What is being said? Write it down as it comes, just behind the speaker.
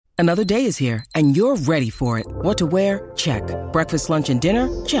Another day is here, and you're ready for it. What to wear? Check. Breakfast, lunch, and dinner?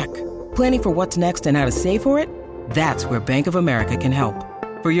 Check. Planning for what's next and how to save for it? That's where Bank of America can help.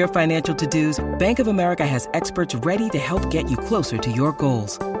 For your financial to-dos, Bank of America has experts ready to help get you closer to your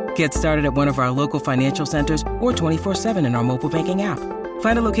goals. Get started at one of our local financial centers or 24/7 in our mobile banking app.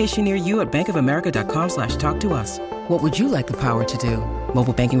 Find a location near you at bankofamerica.com/talktous. What would you like the power to do?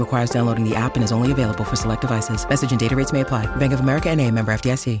 Mobile banking requires downloading the app and is only available for select devices. Message and data rates may apply. Bank of America N.A., member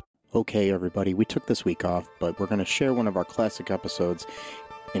FDIC. Okay, everybody, we took this week off, but we're going to share one of our classic episodes.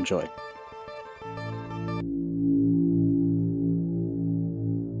 Enjoy.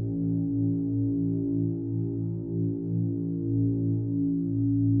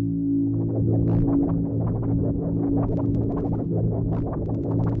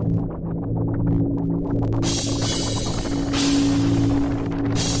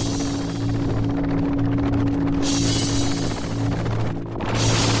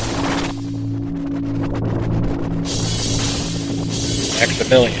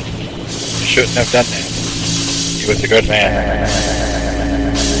 Million. You shouldn't have done that. He was a good man.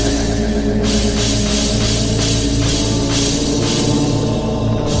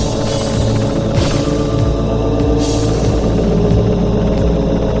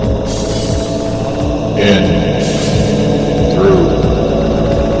 In, through,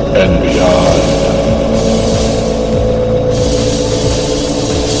 and beyond.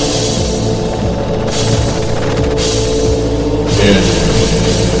 In,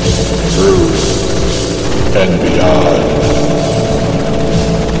 through, and beyond.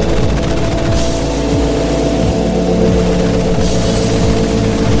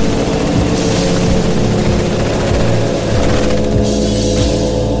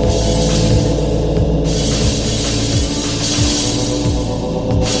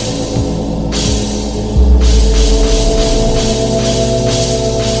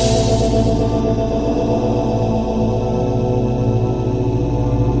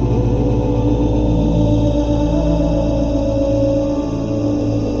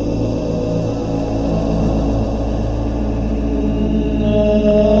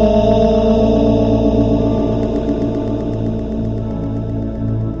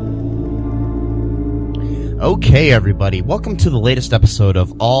 Okay, everybody, welcome to the latest episode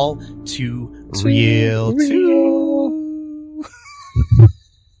of All Too Real 2.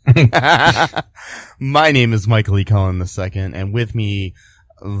 My name is Michael E. Cullen II, and with me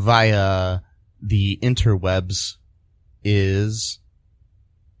via the interwebs is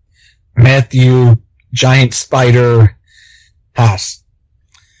Matthew Giant Spider Haas.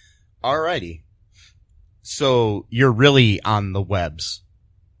 Alrighty. So, you're really on the webs.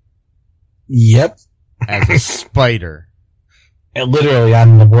 Yep. As a spider. And literally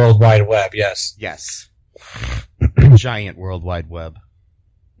on the World Wide Web, yes. Yes. Giant World Wide Web.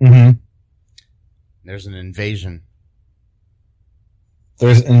 Mm-hmm. There's an invasion.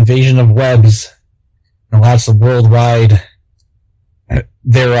 There's an invasion of webs and lots of worldwide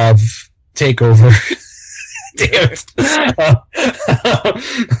thereof takeover. Damn it.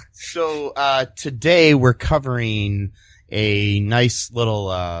 So, today we're covering a nice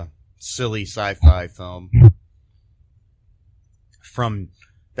little, silly sci-fi film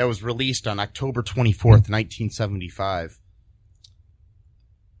that was released on October 24th, 1975.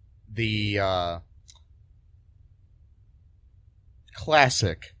 The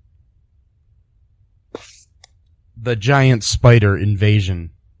classic The Giant Spider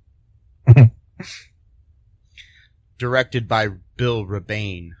Invasion. Directed by Bill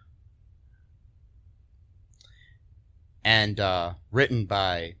Rebane. And written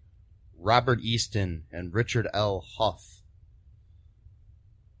by Robert Easton and Richard L. Huff.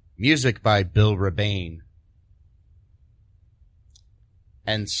 Music by Bill Rebane.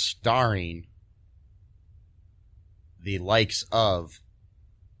 And starring the likes of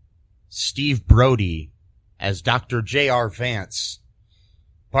Steve Brody as Dr. J.R. Vance,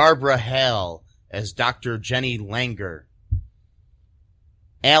 Barbara Hale as Dr. Jenny Langer,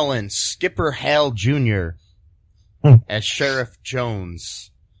 Alan Skipper Hale Jr. as Sheriff Jones.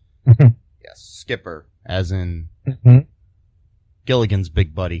 Yes, Skipper, as in Gilligan's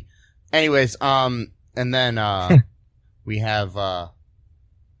big buddy. Anyways, and then we have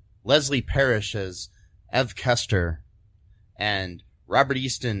Leslie Parrish as Ev Kester and Robert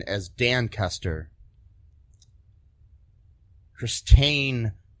Easton as Dan Kester.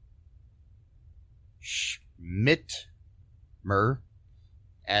 Christine Schmittmer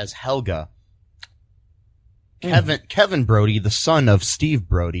as Helga. Kevin Brody, the son of Steve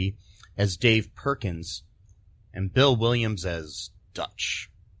Brody, as Dave Perkins, and Bill Williams as Dutch.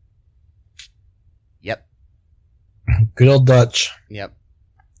 Yep. Good old Dutch. Yep.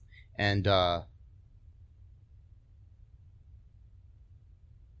 And,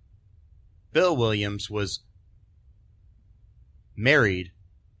 Bill Williams was married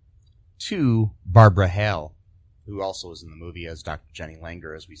to Barbara Hale, who also was in the movie as Dr. Jenny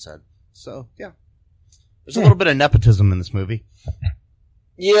Langer, as we said. So, yeah. There's a little bit of nepotism in this movie.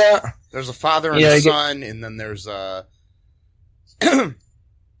 Yeah. There's a father and a son, and then there's a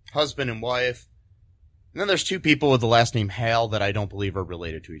husband and wife. And then there's two people with the last name Hale that I don't believe are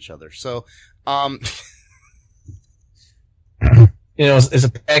related to each other. So, it's a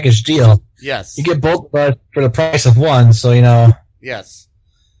package deal. Yes. You get both for the price of one, so, Yes.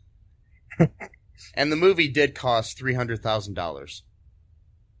 And the movie did cost $300,000.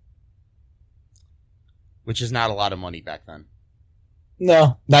 Which is not a lot of money back then.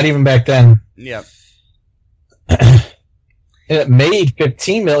 No, not even back then. Yep. And it made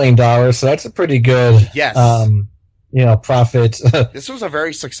 $15 million, so that's a pretty good, yes. Profit. This was a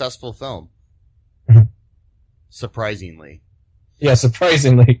very successful film. Surprisingly. Yeah,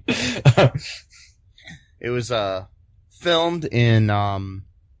 surprisingly. It was filmed in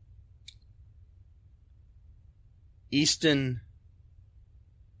Easton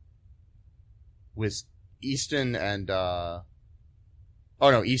and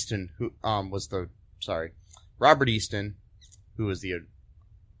Easton, who was Robert Easton, who was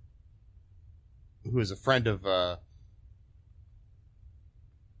a friend of Bill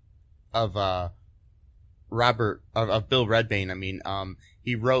Redbane.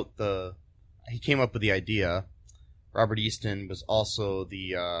 He came up with the idea. Robert Easton was also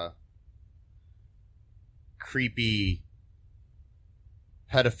the creepy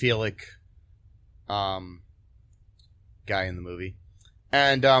pedophilic guy in the movie.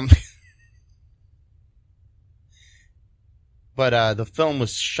 And but the film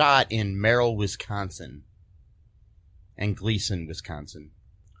was shot in Merrill, Wisconsin and Gleason, Wisconsin.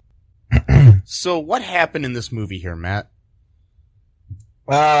 So what happened in this movie here, Matt?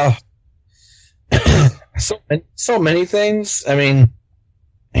 So many things. I mean,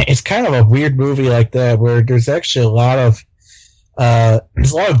 it's kind of a weird movie like that where there's actually a lot of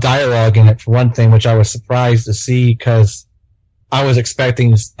dialogue in it, for one thing, which I was surprised to see because I was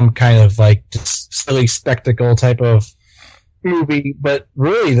expecting some kind of like just silly spectacle type of movie. But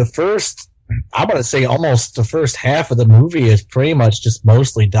really, I'm going to say almost the first half of the movie is pretty much just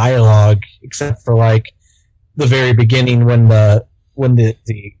mostly dialogue, except for like the very beginning when the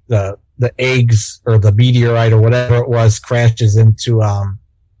eggs or the meteorite or whatever it was crashes into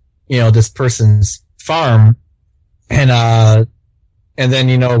this person's farm, and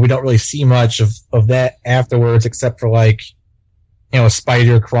then we don't really see much of that afterwards, except for like a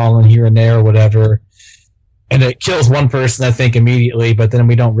spider crawling here and there or whatever, and it kills one person I think immediately, but then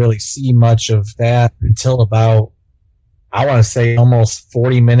we don't really see much of that until about, I want to say, almost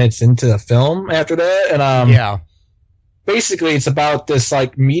 40 minutes into the film after that. And yeah. Basically, it's about this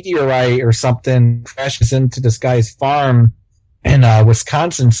like meteorite or something crashes into this guy's farm in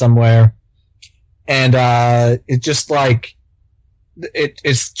Wisconsin somewhere, and it just like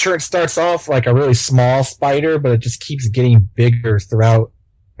it starts off like a really small spider, but it just keeps getting bigger throughout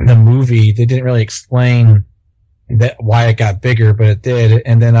the movie. They didn't really explain why it got bigger, but it did.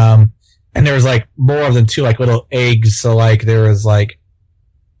 And then and there was like more of them too, like little eggs. So like there was like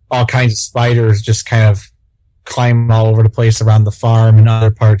all kinds of spiders just kind of climbing all over the place around the farm and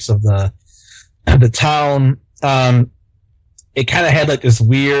other parts of the town. It kind of had like this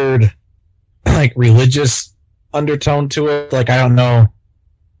weird, like religious undertone to it. Like I don't know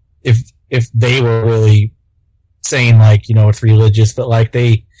if they were really saying like it's religious, but like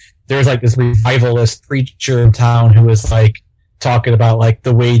there's like this revivalist preacher in town who was like talking about like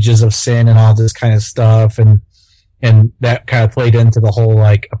the wages of sin and all this kind of stuff, and that kind of played into the whole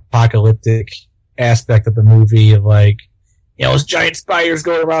like apocalyptic aspect of the movie of like those giant spiders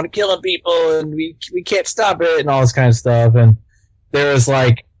going around and killing people and we can't stop it and all this kind of stuff. And there was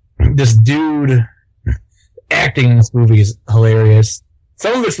like this dude acting in this movie is hilarious.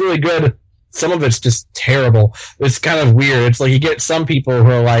 Some of it's really good, some of it's just terrible. It's kind of weird. It's like you get some people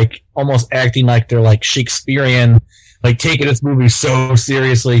who are like almost acting like they're like Shakespearean, like taking this movie so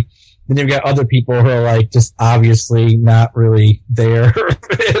seriously. Then you've got other people who are like just obviously not really there.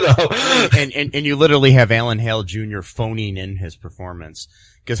 And you literally have Alan Hale Jr. phoning in his performance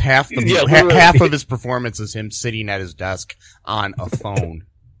because half of his performance is him sitting at his desk on a phone.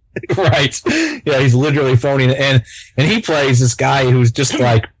 Right. Yeah, he's literally phoning it. And he plays this guy who's just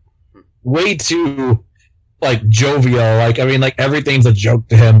like way too like jovial. Like, I mean, like everything's a joke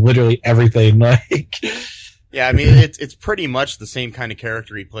to him. Literally everything. Like, yeah, I mean, it's pretty much the same kind of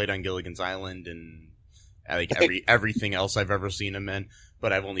character he played on Gilligan's Island and like everything else I've ever seen him in.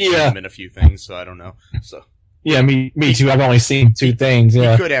 but I've only seen him in a few things, so I don't know. So yeah, me too. I've only seen 2 things.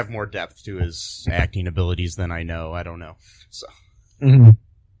 Yeah, he could have more depth to his acting abilities than I know. I don't know. So. Mm-hmm.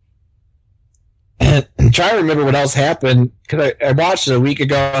 And I'm trying to remember what else happened because I watched it a week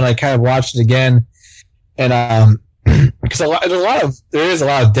ago and I kind of watched it again, and because there is a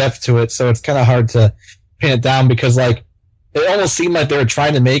lot of depth to it, so it's kind of hard to pin it down because like it almost seemed like they were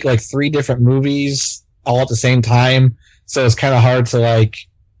trying to make like 3 different movies all at the same time, so it's kind of hard to like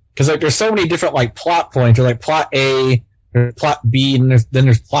because like there's so many different like plot points or like plot A or plot B and then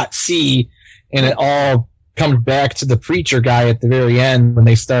there's plot C, and it all comes back to the preacher guy at the very end when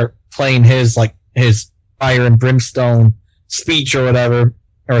they start playing his fire and brimstone speech or whatever,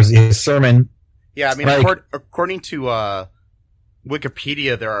 or his sermon. Yeah, I mean, like, according to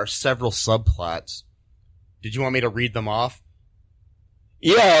Wikipedia, there are several subplots. Did you want me to read them off?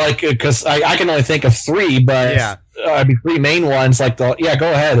 Yeah, like, because I can only think of 3, but yeah. 3 main ones. Like, go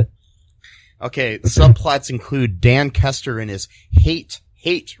ahead. Okay, the subplots include Dan Kester and his hate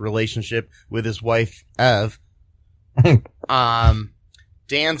relationship with his wife, Ev.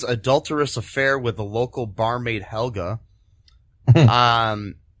 Dan's adulterous affair with the local barmaid Helga.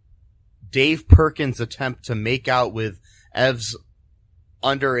 Dave Perkins' attempt to make out with Ev's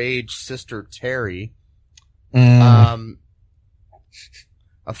underage sister Terry. A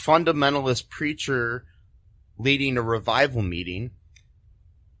fundamentalist preacher leading a revival meeting.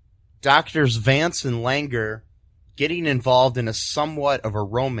 Doctors Vance and Langer getting involved in a somewhat of a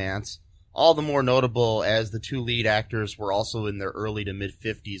romance. All the more notable as the 2 lead actors were also in their early to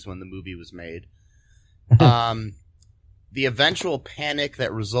mid-50s when the movie was made. The eventual panic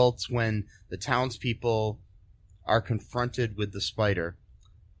that results when the townspeople are confronted with the spider.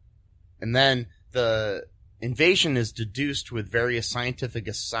 And then the invasion is deduced with various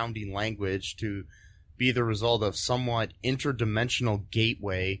scientific-sounding language to be the result of somewhat interdimensional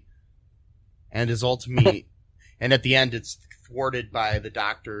gateway and is ultimately... and at the end it's thwarted by the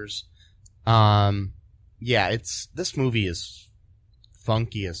doctors. Yeah, this movie is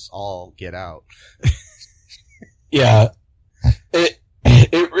funky as all get out. Yeah, it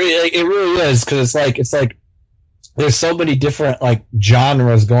really is because it's like there's so many different like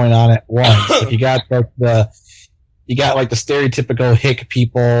genres going on at once. Like, you got the stereotypical hick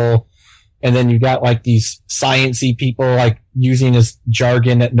people, and then you got like these sciencey people like using this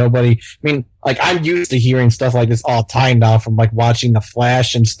jargon that nobody. I mean, like I'm used to hearing stuff like this all the time now from like watching The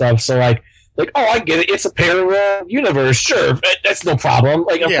Flash and stuff. So like, oh, I get it. It's a parallel universe. Sure. That's no problem.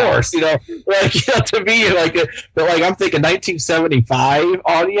 Like, of course, like, to me, like, but like, I'm thinking 1975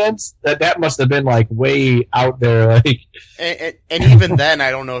 audience, that must have been like way out there. Like, and even then, I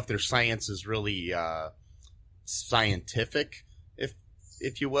don't know if their science is really, scientific,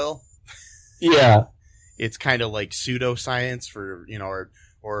 if you will. Yeah. It's kind of like pseudoscience for,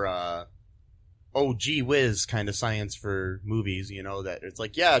 or oh, gee whiz kind of science for movies, that it's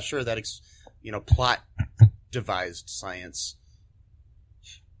like, yeah, sure, that, plot devised science.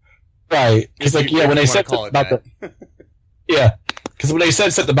 Right. Because, like, when they said about because when they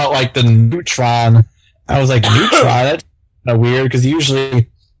said something about, like, the neutron, I was like, neutron? That's kind of weird, because usually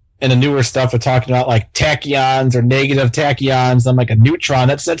in the newer stuff, they're talking about, like, tachyons or negative tachyons. I'm like, a neutron?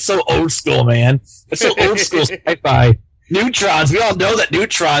 That's so old school, man. That's so old school sci-fi. Neutrons, we all know that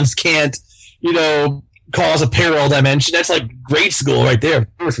neutrons can't, cause a parallel dimension. That's like grade school right there.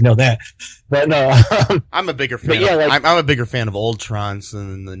 Of course we know that. But no, I'm a bigger fan. I'm a bigger fan of Oldtrons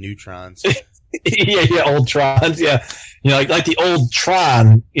than the neutrons. yeah, Oldtrons. Yeah, like the old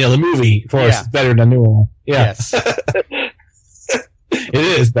Tron. The movie, of course, is better than the new one. Yeah. Yes. It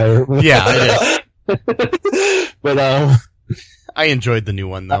is better. Yeah, it is. But I enjoyed the new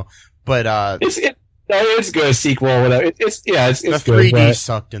one though. But it's good. A sequel, whatever. It's the good. 3D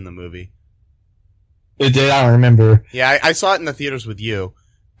sucked in the movie. It did. I don't remember. Yeah, I saw it in the theaters with you,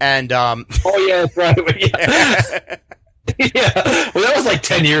 and oh yeah, that's right. Yeah. Yeah. Well, that was like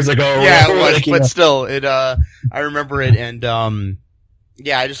 10 years ago. Yeah, it was, but still, it. I remember it, and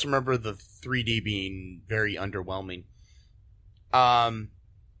yeah, I just remember the 3D being very underwhelming.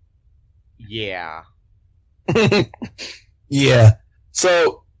 Yeah. Yeah.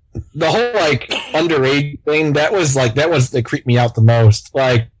 So the whole like underage thing that was that creeped me out the most.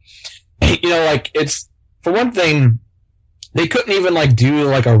 Like, like it's, for one thing, they couldn't even like do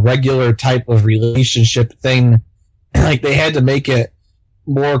like a regular type of relationship thing. Like they had to make it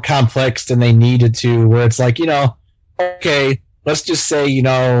more complex than they needed to, where it's like, okay, let's just say,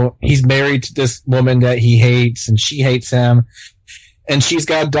 he's married to this woman that he hates and she hates him, and she's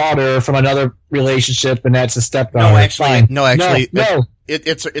got a daughter from another relationship, and that's a stepdaughter. No, actually, no.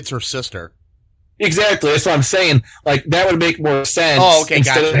 It's her sister. Exactly, that's what I'm saying. Like, that would make more sense. Oh, okay,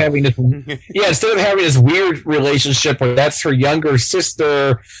 instead gotcha. of having this, instead of having this weird relationship where that's her younger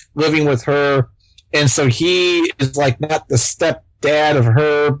sister living with her, and so he is like not the stepdad of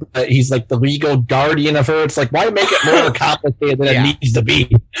her, but he's like the legal guardian of her. It's like, why make it more complicated than it needs to be?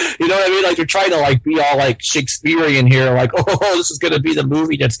 You know what I mean? Like, you're trying to like be all like Shakespearean here, like, oh, this is going to be the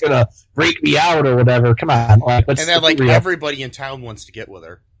movie that's going to break me out or whatever. Come on, like, and then like everybody in town wants to get with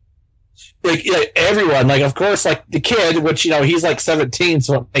her. Like, everyone, like, of course, like the kid, which, you know, he's like 17,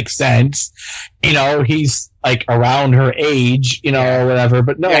 so it makes sense. You know, he's like around her age, you know, or whatever.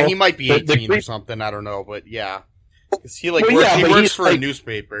 But no, yeah, he might be 18 or something. I don't know, but yeah, because he like he works for a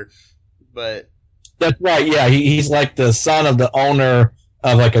newspaper. But that's right. Yeah, he's like the son of the owner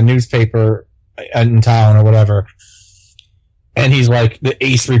of like a newspaper in town or whatever. And he's like the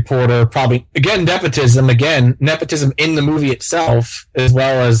ace reporter, probably again nepotism in the movie itself, as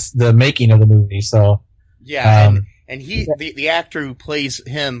well as the making of the movie. So yeah, and he the actor who plays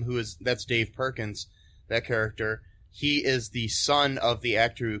him, that's Dave Perkins, that character. He is the son of the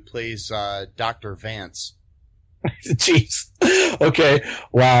actor who plays Dr. Vance. Jeez. Okay.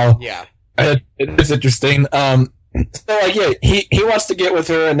 Wow. Yeah. It is interesting. So like, yeah, he wants to get with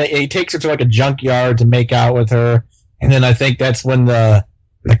her, and he takes her to like a junkyard to make out with her. And then I think that's when the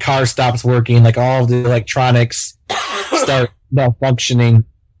car stops working, like all of the electronics start malfunctioning.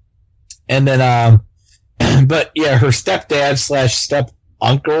 And then, but yeah, her stepdad / step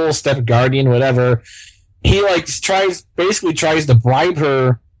uncle, step guardian, whatever, he like tries to bribe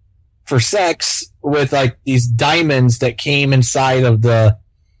her for sex with like these diamonds that came inside of the,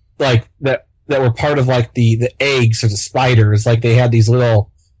 like, that were part of like the eggs or the spiders. Like, they had these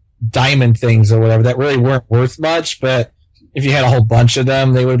little diamond things or whatever that really weren't worth much, but if you had a whole bunch of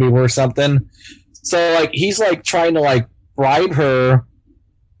them, they would be worth something. So like, he's like trying to like bribe her,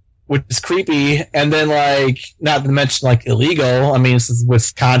 which is creepy, and then like, not to mention like illegal. I mean, this is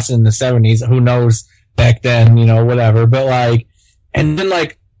Wisconsin in the 70s, who knows back then, you know, whatever. But like, and then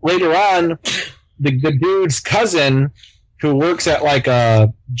like later on, the dude's cousin, who works at like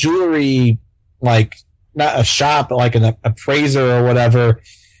a jewelry, like not a shop, but like an appraiser or whatever,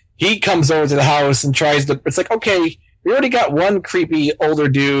 he comes over to the house and tries to, it's like, okay, we already got one creepy older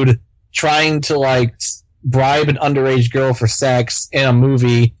dude trying to like bribe an underage girl for sex in a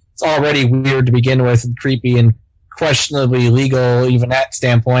movie. It's already weird to begin with and creepy and questionably legal, even that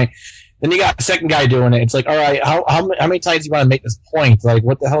standpoint. Then you got the second guy doing it. It's like, all right, how many times do you want to make this point? Like,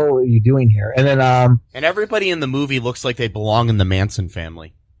 what the hell are you doing here? And then, and everybody in the movie looks like they belong in the Manson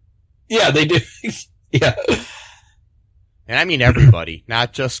family. Yeah, they do. Yeah. And I mean everybody,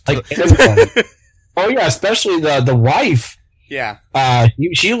 not just like, oh yeah, especially the wife. Yeah.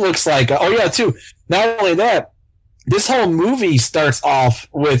 She looks like, oh yeah, too. Not only that, this whole movie starts off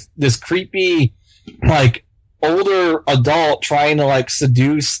with this creepy, like, older adult trying to like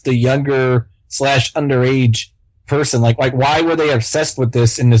seduce the younger / underage person. Like why were they obsessed with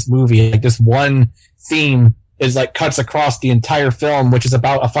this in this movie? Like, this one theme is like cuts across the entire film, which is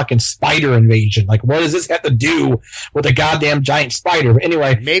about a fucking spider invasion. Like, what does this have to do with a goddamn giant spider? But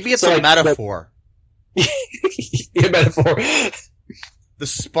anyway, maybe it's a metaphor. Yeah, metaphor. The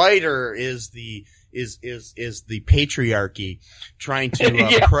spider is the patriarchy trying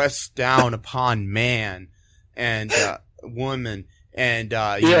to press down upon man and woman, and you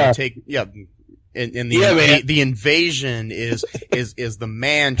know, take and the invasion is the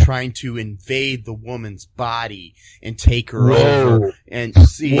man trying to invade the woman's body and take her over and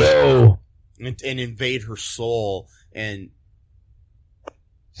see and invade her soul. And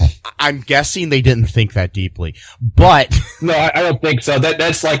I'm guessing they didn't think that deeply, but no, I don't think so.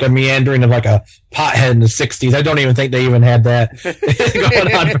 That's like a meandering of like a pothead in the 60s. I don't even think they even had that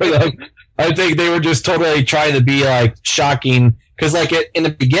going on for them. I think they were just totally trying to be like shocking, because like in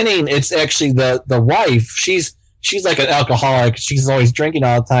the beginning, it's actually the wife. She's like an alcoholic. She's always drinking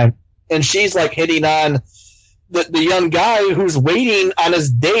all the time, and she's like hitting on the young guy who's waiting on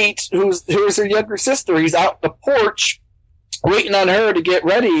his date, who's her younger sister. He's out on the porch waiting on her to get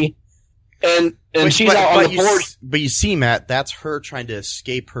ready, and she's out on the porch. But you see, Matt, that's her trying to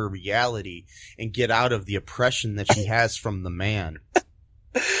escape her reality and get out of the oppression that she has from the man.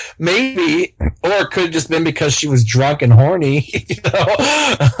 Maybe, or it could have just been because she was drunk and horny. You know?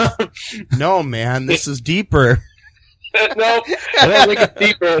 No, man, this is deeper. No, I don't think it's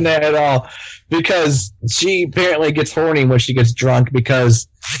deeper than that at all. Because she apparently gets horny when she gets drunk, because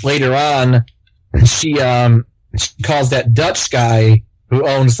later on she calls that Dutch guy who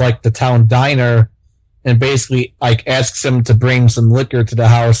owns like the town diner and basically like asks him to bring some liquor to the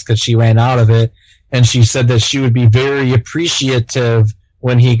house because she ran out of it, and she said that she would be very appreciative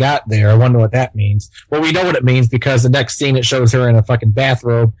when he got there. I wonder what that means. Well, we know what it means because the next scene it shows her in a fucking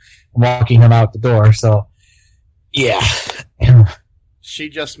bathrobe walking him out the door. So, yeah. She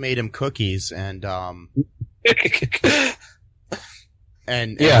just made him cookies and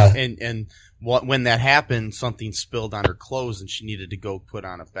when that happened, something spilled on her clothes and she needed to go put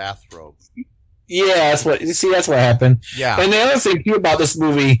on a bathrobe. Yeah, that's what happened. Yeah. And the other thing too about this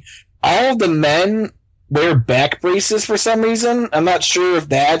movie, all the men wear back braces for some reason. I'm not sure if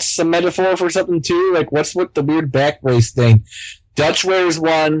that's a metaphor for something too. Like, what's with the weird back brace thing? Dutch wears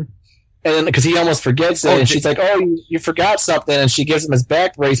one, and then because he almost forgets it, and she's like, "Oh, you forgot something," and she gives him his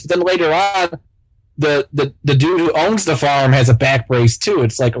back brace. But then later on, the dude who owns the farm has a back brace too.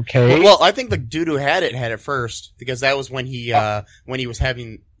 It's like, okay. Well, I think the dude who had it first, because that was when he was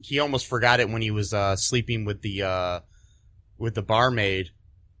having. He almost forgot it when he was sleeping with the barmaid.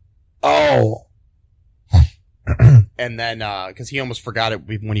 Oh. And then, because he almost forgot it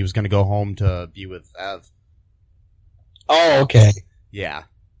when he was going to go home to be with Ev. Oh, okay. Yeah.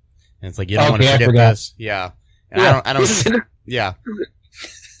 And it's like, you don't want to forget this. Yeah. And yeah. I don't, yeah.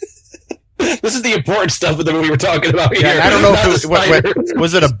 This is the important stuff of the movie we're talking about here. Yeah, I don't know if it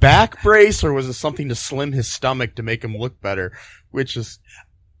was it a back brace or was it something to slim his stomach to make him look better, which is.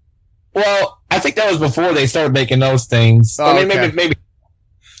 Well, I think that was before they started making those things. Oh, I mean, maybe.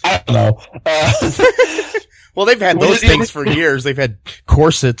 I don't know. Well, they've had those things for years. They've had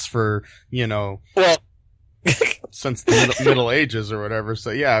corsets for, well, since the Middle Ages or whatever.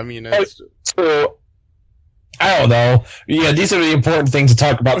 So, yeah, I mean, it's... So, I don't know. Yeah, these are the important things to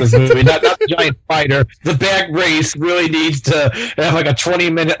talk about this movie. not the giant spider. The back brace really needs to have like a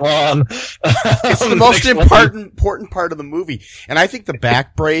 20-minute long... It's the most important part of the movie. And I think the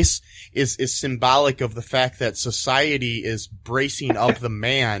back brace is symbolic of the fact that society is bracing up the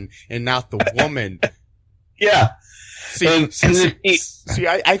man and not the woman. Yeah. See,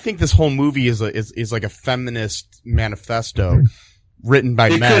 I think this whole movie is like a feminist manifesto written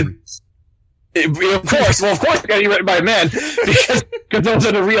by men. Of course, it got to be written by men because those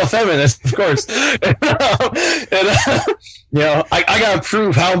are the real feminists, of course. I got to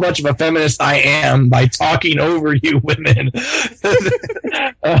prove how much of a feminist I am by talking over you women.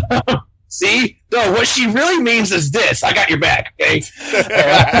 See? No, what she really means is this. I got your back, okay?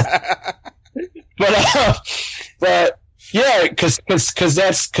 But yeah, because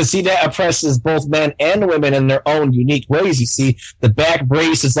that oppresses both men and women in their own unique ways. You see, the back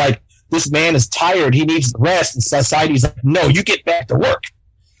brace is like, this man is tired, he needs rest, and society's like, no, you get back to work.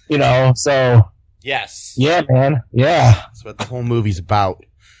 So yes, yeah, man, yeah. That's what the whole movie's about.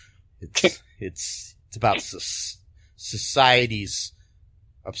 It's about society's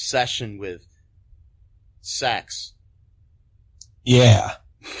obsession with sex. Yeah.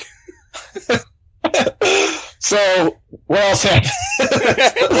 So, what else happened?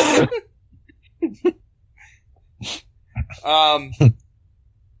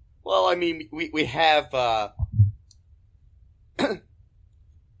 Well, I mean, we have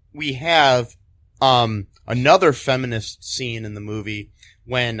another feminist scene in the movie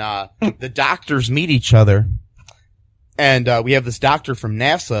when the doctors meet each other, and we have this doctor from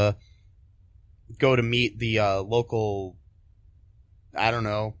NASA go to meet the local, I don't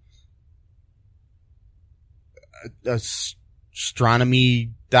know,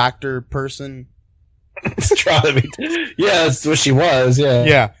 astronomy doctor person. Astronomy. Yeah, that's what she was, yeah.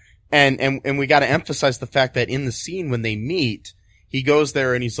 Yeah. And we gotta emphasize the fact that in the scene when they meet, he goes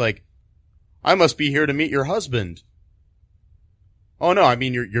there and he's like, I must be here to meet your husband. Oh no, I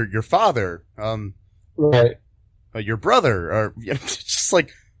mean your father. Right. Your brother. Or just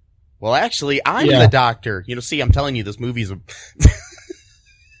like, well actually, I'm the doctor. See, I'm telling you, this movie's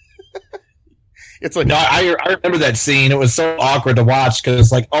it's like, no, I remember that scene. It was so awkward to watch because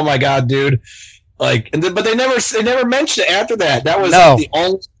it's like, oh my god, dude. Like, but they never mentioned it after that. That was the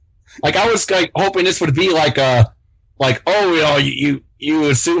only. Like, I was like hoping this would be like you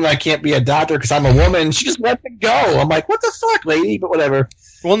assume I can't be a doctor because I'm a woman. She just let it go. I'm like, what the fuck, lady? But whatever.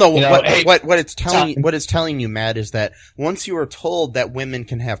 Well, no. What it's telling you, Matt, is that once you are told that women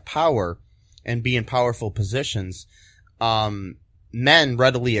can have power and be in powerful positions, men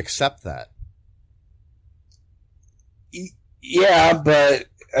readily accept that. Yeah, but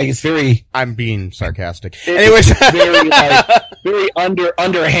it's very. I'm being sarcastic. Anyways, very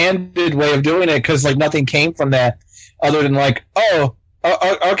underhanded way of doing it because like nothing came from that other than like,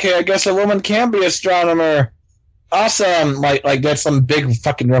 okay, I guess a woman can be astronomer. Awesome, like that's some big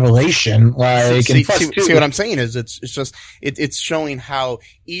fucking revelation. Like, see what I'm saying is it's showing how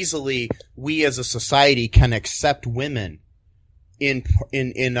easily we as a society can accept women in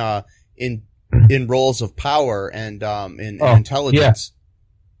roles of power and in intelligence.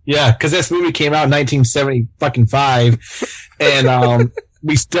 Yeah, because this movie came out in 1975, and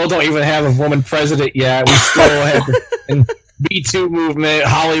we still don't even have a woman president yet. We still have the Me-Too movement,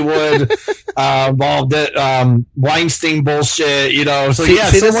 Hollywood, all the Weinstein bullshit, you know. So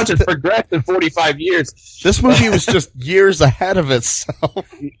so much has progressed in 45 years. This movie was just years ahead of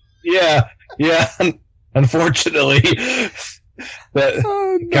itself. Yeah, unfortunately.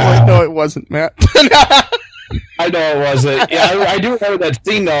 No, it wasn't, Matt. I know it wasn't. Yeah, I do remember that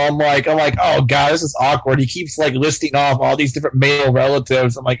scene though. I'm like, oh god, this is awkward. He keeps like listing off all these different male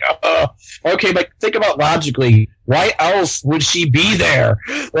relatives. I'm like, okay, but think about logically. Why else would she be there?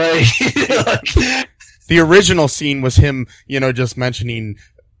 Like, the original scene was him, just mentioning,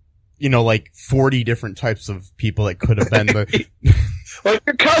 like 40 different types of people that could have been the. Like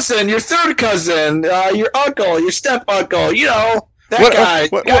your cousin, your third cousin, your uncle, your step uncle, that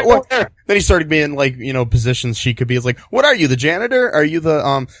guy. Then he started being like, positions she could be. It's like, what are you, the janitor? Are you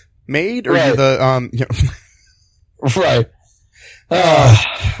the maid? Or are you the Right.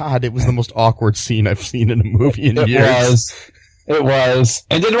 God, it was the most awkward scene I've seen in a movie in years. It was.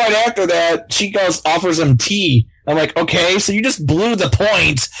 And then right after that, she offers him tea. I'm like, okay, so you just blew the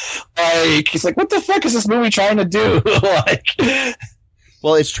point. Like, he's like, what the fuck is this movie trying to do? Like,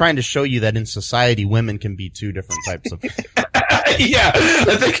 well, it's trying to show you that in society, women can be two different types of. Yeah,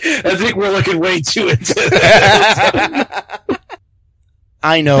 I think we're looking way too into that.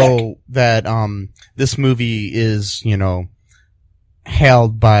 I know that this movie is,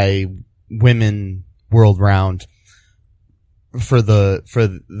 hailed by women world round for the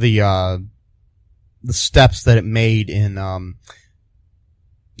steps that it made in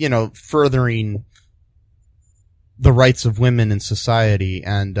furthering the rights of women in society,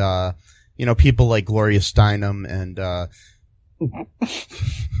 and people like Gloria Steinem and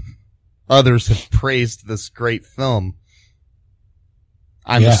others have praised this great film.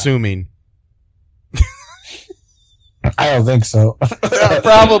 I'm assuming. I don't think so.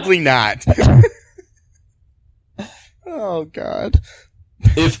 Probably not. Oh God.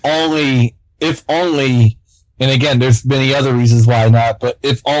 If only, and again, there's many other reasons why not, but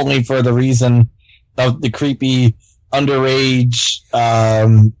if only for the reason of the creepy underage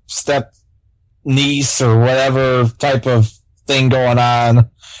step niece or whatever type of thing going on.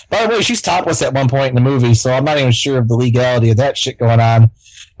 By the way, she's topless at one point in the movie, so I'm not even sure of the legality of that shit going on.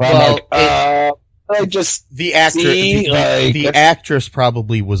 But well, I just the actress, the actress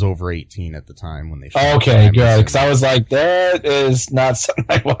probably was over 18 at the time when they shot. Okay, good, because I was like, that is not something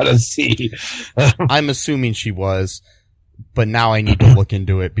I want to see. I'm assuming she was, but now I need to look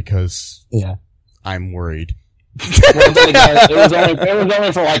into it because I'm worried. Well, then again, it was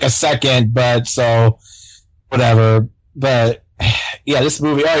only for like a second, but so whatever. But yeah, this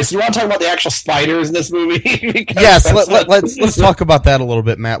movie. All right, so you want to talk about the actual spiders in this movie? Yes, let's talk about that a little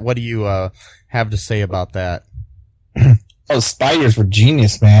bit, Matt. What do you have to say about that? Those spiders were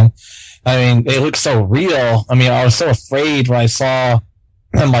genius, man. I mean, they look so real. I mean, I was so afraid when I saw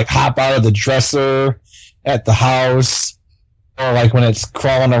them like hop out of the dresser at the house, or like when it's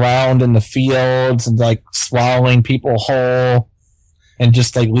crawling around in the fields and like swallowing people whole, and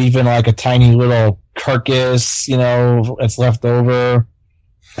just like leaving like a tiny little carcass, that's left over.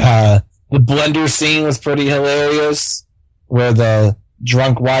 The blender scene was pretty hilarious, where the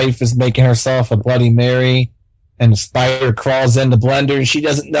drunk wife is making herself a Bloody Mary, and the spider crawls in the blender and she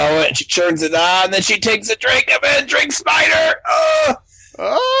doesn't know it, and she turns it on, and then she takes a drink of it, drink spider.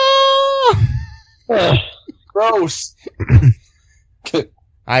 Gross.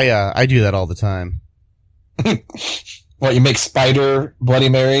 I do that all the time. What, you make Bloody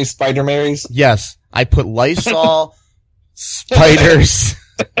Marys, Spider Marys? Yes. I put Lysol, spiders,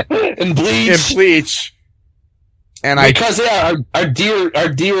 and bleach. And because our dear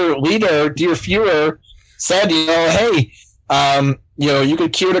leader, dear Fuhrer, said, hey, you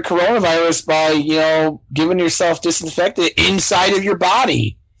could cure the coronavirus by, giving yourself disinfectant inside of your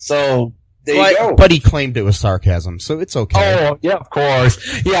body. So there you go. But he claimed it was sarcasm, so it's okay. Oh, yeah, of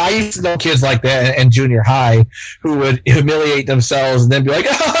course. Yeah, I used to know kids like that in junior high who would humiliate themselves and then be like,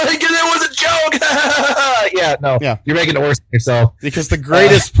 it was a joke. Yeah, no. Yeah. You're making it worse for yourself. Because the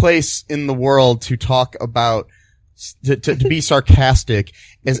greatest place in the world to talk about, to be sarcastic,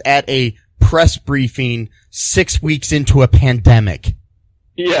 is at a press briefing 6 weeks into a pandemic.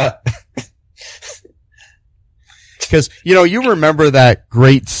 Yeah. Because, you remember that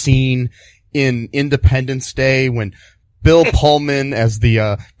great scene in Independence Day when Bill Pullman, as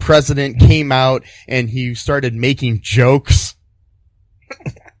the president, came out and he started making jokes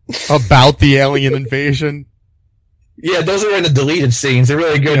about the alien invasion? Yeah, those are in the deleted scenes. They're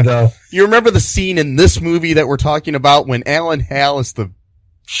really good, though. You remember the scene in this movie that we're talking about when Alan Hale is the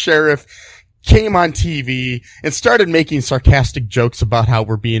sheriff came on TV and started making sarcastic jokes about how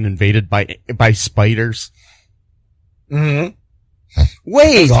we're being invaded by spiders. Mm-hmm.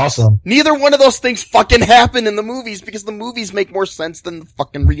 Wait, That's awesome. neither one of those things fucking happen in the movies because the movies make more sense than the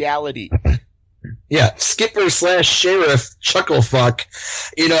fucking reality. Yeah, Skipper / Sheriff Chucklefuck,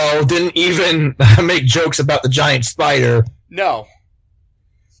 didn't even make jokes about the giant spider. No.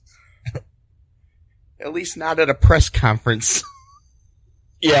 At least not at a press conference.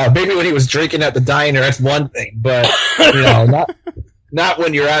 Yeah, maybe when he was drinking at the diner, that's one thing, but not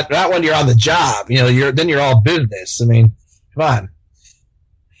when you're on the job. Then you're all business. I mean, come on.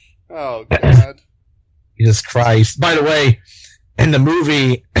 Oh God. Jesus Christ. By the way, in the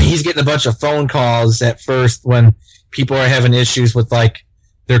movie, he's getting a bunch of phone calls at first when people are having issues with like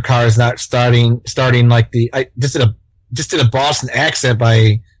their cars not starting like I just did a Boston accent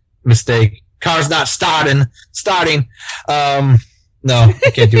by mistake. Car's not starting. No,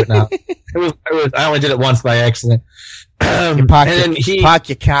 I can't do it now. I only did it once by accident. Park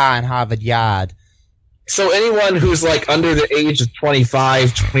your car in Harvard Yard. So anyone who's like under the age of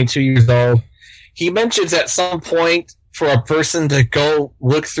 25, 22 years old, he mentions at some point for a person to go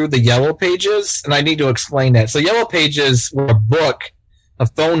look through the Yellow Pages, and I need to explain that. So Yellow Pages were a book of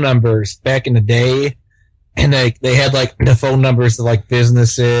phone numbers back in the day, and they had like the phone numbers of like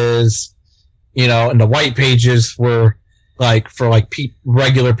businesses, and the White Pages were like for like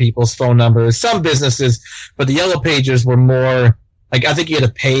regular people's phone numbers, some businesses, but the Yellow Pages were more like, I think you had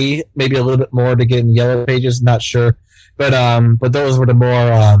to pay maybe a little bit more to get in the Yellow Pages, not sure, but those were the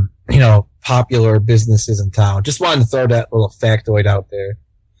more popular businesses in town. Just wanted to throw that little factoid out there.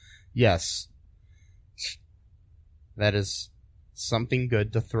 Yes. That is something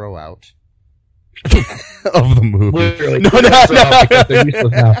good to throw out of the movie. Literally. No. Because they're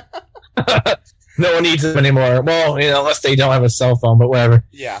useless now. No one needs them anymore. Well, unless they don't have a cell phone, but whatever.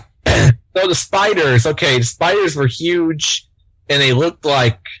 Yeah. So the spiders, the spiders were huge, and they looked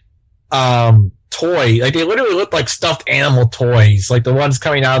like toy. Like they literally looked like stuffed animal toys, like the ones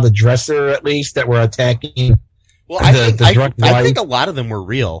coming out of the dresser, at least, that were attacking. Well, I think a lot of them were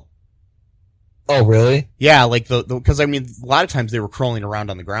real. Oh, really? Yeah, like because I mean, a lot of times they were crawling around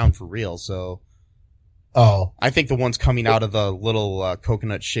on the ground for real. So, I think the ones coming out of the little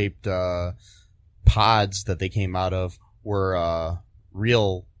coconut-shaped pods that they came out of were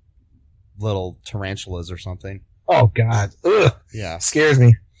real little tarantulas or something. Oh God! Ugh. Yeah, scares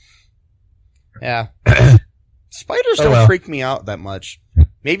me. Yeah, spiders don't freak me out that much.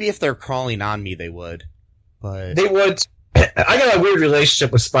 Maybe if they're crawling on me, they would. But they would. I got a weird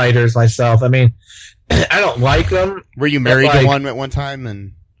relationship with spiders myself. I mean, I don't like them. Were you married to one at one time?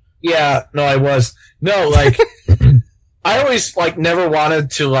 And yeah, no, I was. No, like I always like never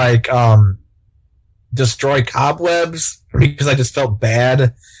wanted to like destroy cobwebs because I just felt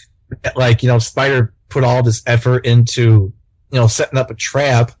bad. Like, spider put all this effort into, setting up a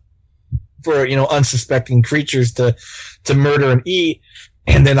trap for, unsuspecting creatures to murder and eat.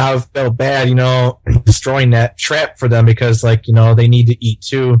 And then I felt bad, destroying that trap for them because, like, they need to eat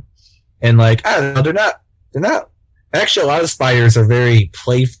too. And like, I don't know, they're not, actually a lot of spiders are very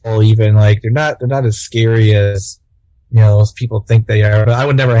playful even. Like, they're not as scary as, as people think they are. But I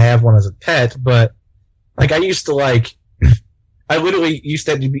would never have one as a pet, but like, I used to like, I literally used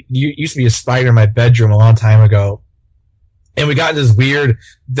to be a spider in my bedroom a long time ago. And we got this weird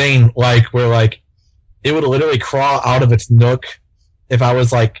thing, like, where, like, it would literally crawl out of its nook if I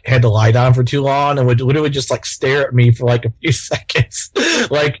was, like, had the light on for too long and would literally just, like, stare at me for, like, a few seconds,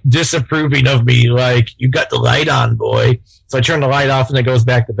 like, disapproving of me, like, you got the light on, boy. So I turn the light off and it goes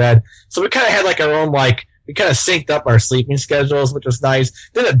back to bed. So we kind of had, like, our own, like, we kind of synced up our sleeping schedules, which was nice.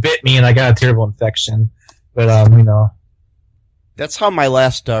 Then it bit me and I got a terrible infection. But, That's how my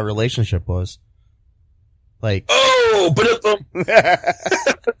last relationship was. Like, but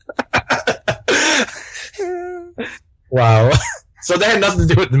wow. So that had nothing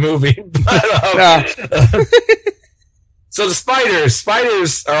to do with the movie. But, so the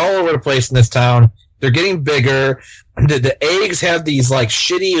spiders are all over the place in this town. They're getting bigger. The eggs have these like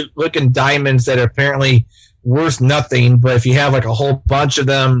shitty looking diamonds that are apparently worth nothing, but if you have like a whole bunch of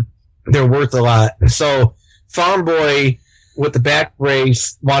them, they're worth a lot. So Farm Boy with the back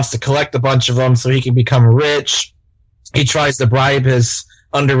brace wants to collect a bunch of them so he can become rich. He tries to bribe his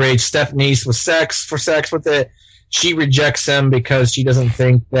underage stepniece with sex with it. She rejects him because she doesn't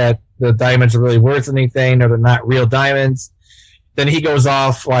think that the diamonds are really worth anything or they're not real diamonds. Then he goes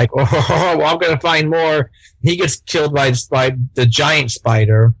off like, well, I'm going to find more. He gets killed by the giant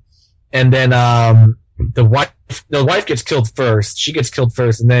spider. And then the wife gets killed first. She gets killed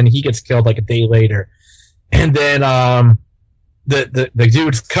first, and then he gets killed like a day later. And then the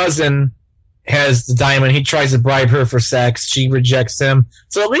dude's cousin has the diamond. He tries to bribe her for sex. She rejects him.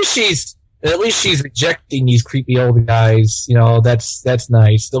 So at least she's rejecting these creepy old guys. You know, that's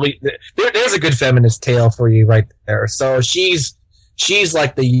nice. There's a good feminist tale for you right there. So she's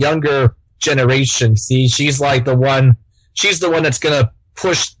like the younger generation. See, she's the one that's gonna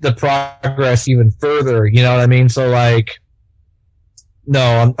push the progress even further. You know what I mean? So like,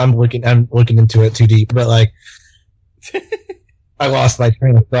 no, I'm looking into it too deep, but like, I lost my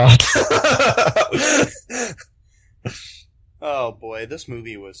train of thought. Oh boy, this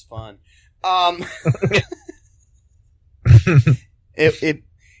movie was fun. I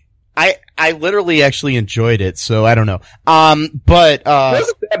literally actually enjoyed it, so I don't know. But it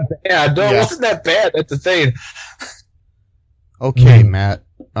wasn't that bad. No, yeah. It wasn't that bad. That's the thing. Okay, Matt.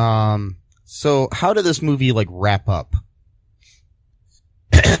 So how did this movie like wrap up?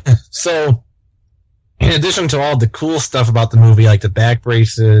 So, in addition to all the cool stuff about the movie, like the back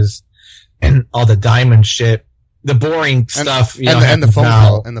braces and all the diamond shit, the boring stuff, and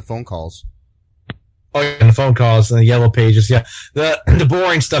the phone calls. Oh, yeah, and the phone calls and the yellow pages. Yeah, the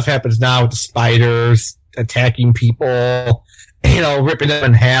boring stuff happens now with the spiders attacking people, ripping them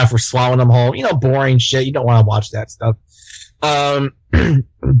in half or swallowing them whole. Boring shit. You don't want to watch that stuff. But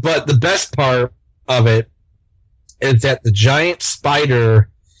the best part of it is that the giant spider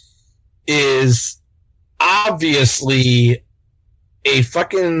is obviously a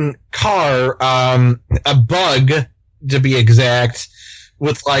fucking car, a bug to be exact,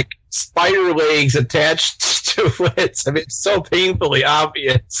 with like spider legs attached to it. I mean, it's so painfully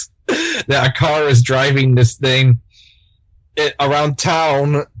obvious that a car is driving this thing around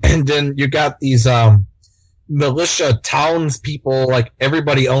town, and then you got these militia townspeople, like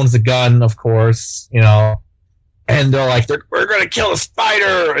everybody owns a gun, of course, and they're like, we're gonna kill a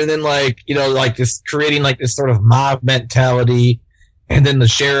spider, and then like just creating like this sort of mob mentality, and then the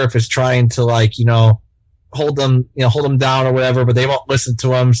sheriff is trying to like hold them down or whatever, but they won't listen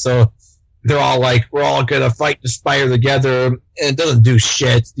to him, so they're all like, we're all gonna fight the spider together, and it doesn't do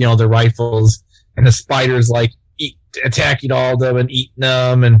shit, their rifles, and the spider's like attacking all of them and eating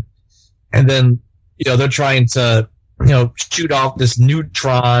them, and then they're trying to shoot off this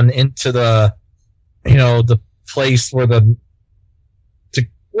neutron into the the place where the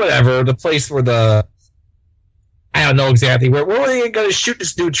place where the I don't know exactly where are they going to shoot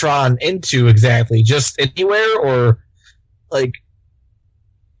this neutron into exactly? Just anywhere, or like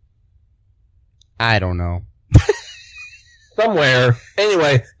I don't know. Somewhere.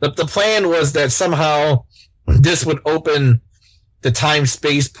 Anyway, the plan was that somehow this would open the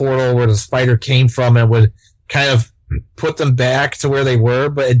time-space portal where the spider came from and would kind of put them back to where they were,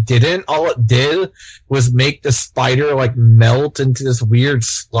 but it didn't. All it did was make the spider like melt into this weird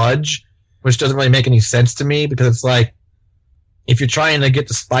sludge, which doesn't really make any sense to me, because it's like, if you're trying to get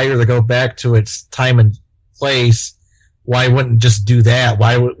the spider to go back to its time and place, why wouldn't it just do that?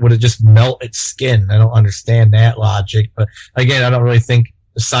 Why would it just melt its skin? I don't understand that logic, but again, I don't really think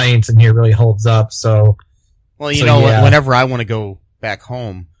the science in here really holds up, so... Well, yeah. Whenever I want to go back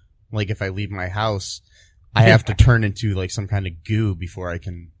home, like if I leave my house, I have to turn into like some kind of goo before I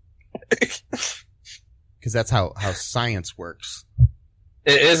can, because that's how science works.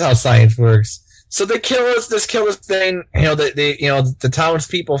 It is how science works. So they kill this thing. The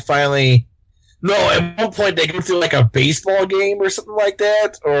townspeople finally. No, at one point they go through like a baseball game or something like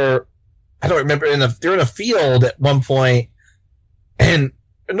that, or I don't remember. They're in a field at one point, and.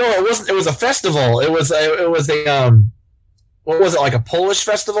 No, it wasn't. It was a festival. It was a what was it, like a Polish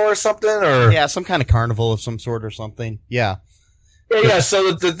festival or something, or yeah, some kind of carnival of some sort or something. Yeah. Yeah.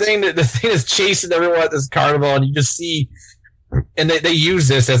 So the thing is chasing everyone at this carnival, and you just see, and they use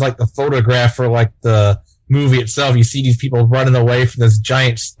this as like the photograph for like the movie itself. You see these people running away from this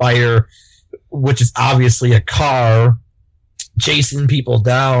giant spider, which is obviously a car, chasing people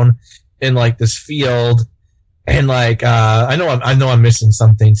down in like this field. And like, I know I'm missing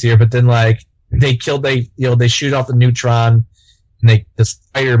some things here, but then like they shoot off the neutron, and the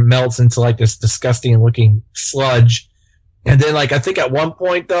spider melts into like this disgusting looking sludge. And then like, I think at one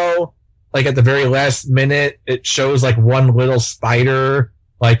point though, like at the very last minute, it shows like one little spider,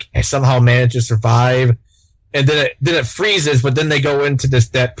 like somehow managed to survive. And then it freezes, but then they go into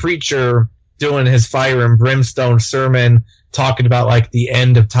that preacher doing his fire and brimstone sermon, talking about like the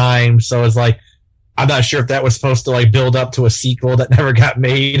end of time. So it's like, I'm not sure if that was supposed to like build up to a sequel that never got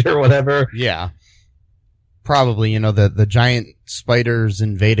made or whatever. Yeah. Probably, the giant spiders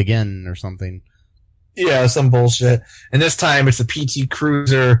invade again or something. Yeah, some bullshit. And this time it's a PT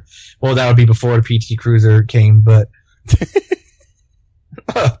Cruiser. Well, that would be before the PT Cruiser came, but...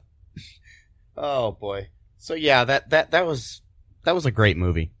 Oh boy. So yeah, that was That was a great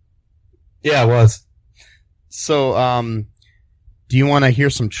movie. Yeah, it was. So, do you want to hear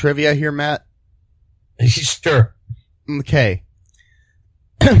some trivia here, Matt? Sure. Okay.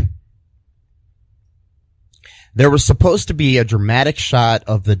 There was supposed to be a dramatic shot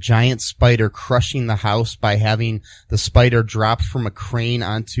of the giant spider crushing the house by having the spider dropped from a crane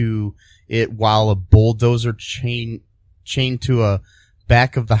onto it while a bulldozer chained to a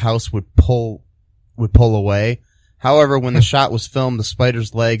back of the house would pull away. However, when the shot was filmed, the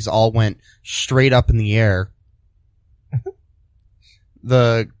spider's legs all went straight up in the air.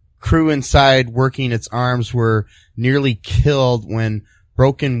 The crew inside working its arms were nearly killed when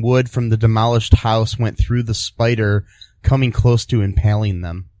broken wood from the demolished house went through the spider, coming close to impaling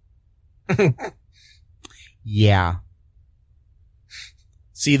them. Yeah.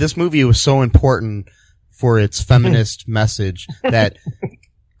 See, this movie was so important for its feminist message that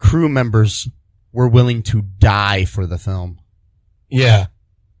crew members were willing to die for the film. Yeah.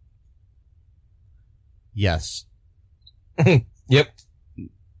 Yes. Yep.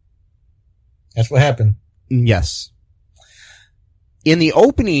 That's what happened. Yes. In the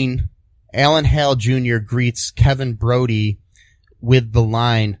opening, Alan Hale Jr. greets Kevin Brody with the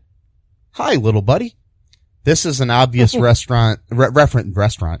line, "Hi, little buddy." This is an obvious reference to.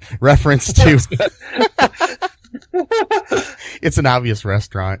 It's an obvious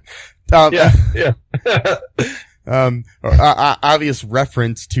restaurant. Obvious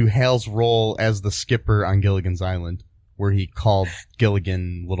reference to Hale's role as the skipper on Gilligan's Island, where he called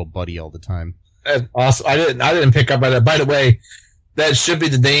Gilligan little buddy all the time. That's awesome. I didn't pick up on that. By the way, that should be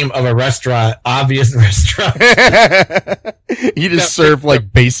the name of a restaurant. Obvious restaurant. You just serve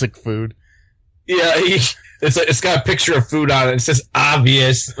like basic food. Yeah, it's got a picture of food on it. It says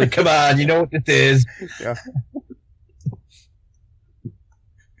obvious. Like, come on, you know what this is. Yeah.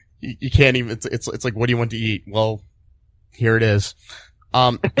 You can't even. It's like, what do you want to eat? Well, here it is.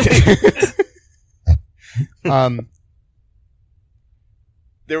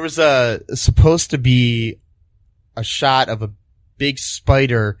 There was supposed to be a shot of a big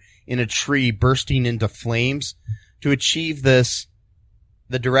spider in a tree bursting into flames. To achieve this,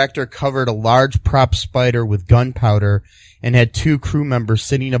 the director covered a large prop spider with gunpowder and had 2 crew members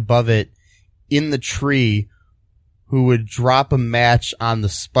sitting above it in the tree who would drop a match on the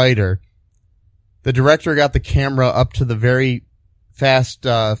spider. The director got the camera up to the very fast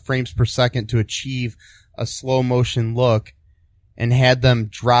frames per second to achieve a slow motion look and had them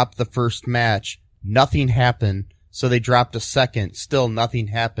drop the first match. Nothing happened, so they dropped a second. Still nothing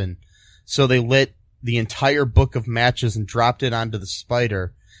happened. So they lit the entire book of matches and dropped it onto the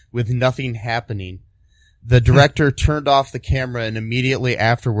spider with nothing happening. The director turned off the camera, and immediately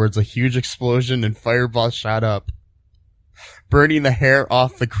afterwards a huge explosion and fireball shot up, burning the hair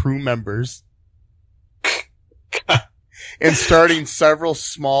off the crew members and starting several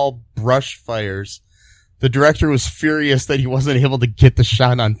small brush fires. The director was furious that he wasn't able to get the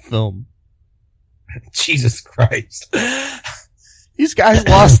shot on film. Jesus Christ. These guys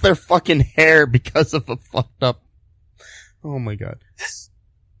lost their fucking hair because of a fucked up. Oh my god.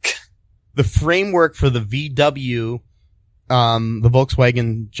 The framework for the VW, the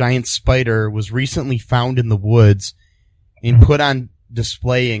Volkswagen Giant Spider, was recently found in the woods and put on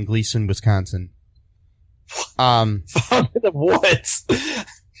display in Gleason, Wisconsin. Found in the woods.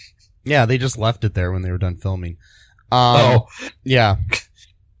 Yeah, they just left it there when they were done filming. Oh. Yeah.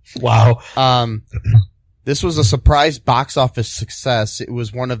 Wow. This was a surprise box office success. It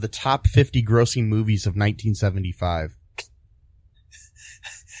was one of the top 50 grossing movies of 1975.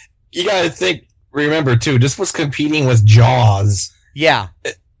 You gotta remember too, this was competing with Jaws. Yeah.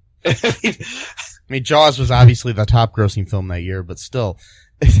 I mean, Jaws was obviously the top grossing film that year, but still.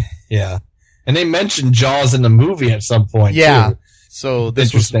 Yeah. And they mentioned Jaws in the movie at some point, yeah. too. So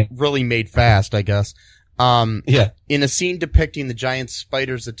this was really made fast, I guess. Yeah. In a scene depicting the giant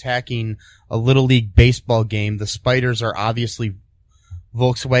spiders attacking a Little League baseball game, the spiders are obviously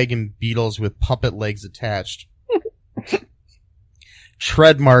Volkswagen Beetles with puppet legs attached.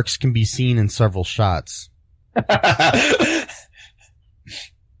 Tread marks can be seen in several shots.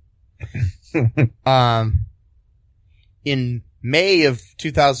 In May of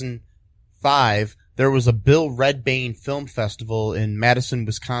 2005, there was a Bill Redbane Film Festival in Madison,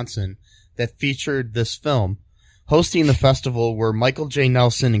 Wisconsin that featured this film. Hosting the festival were Michael J.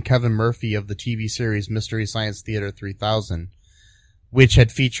 Nelson and Kevin Murphy of the TV series Mystery Science Theater 3000, which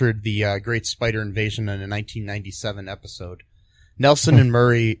had featured the Great Spider Invasion in a 1997 episode. Nelson and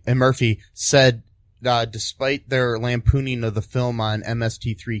Murphy said, despite their lampooning of the film on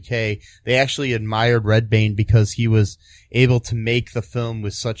MST3K, they actually admired Redbane because he was able to make the film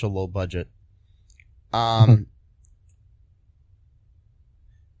with such a low budget.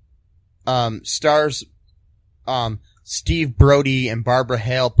 Stars Steve Brody and Barbara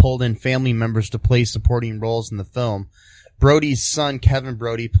Hale pulled in family members to play supporting roles in the film. Brody's son, Kevin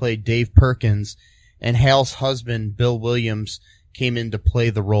Brody, played Dave Perkins, and Hale's husband, Bill Williams, came in to play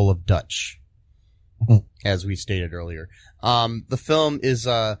the role of Dutch, as we stated earlier. The film is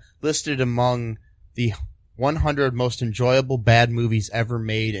listed among the 100 most enjoyable bad movies ever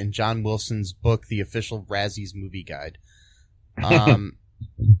made in John Wilson's book, The Official Razzies Movie Guide.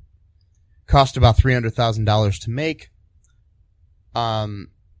 Cost about $300,000 to make.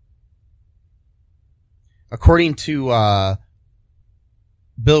 According to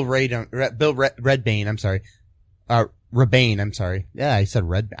Bill Redbane, I'm sorry. Rebane, I'm sorry. Yeah, I said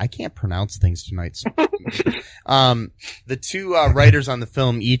Red. I can't pronounce things tonight. The two writers on the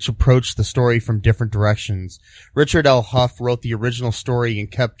film each approached the story from different directions. Richard L. Huff wrote the original story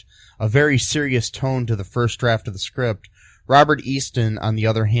and kept a very serious tone to the first draft of the script. Robert Easton, on the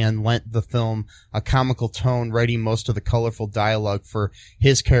other hand, lent the film a comical tone, writing most of the colorful dialogue for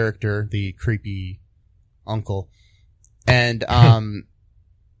his character, the creepy uncle, and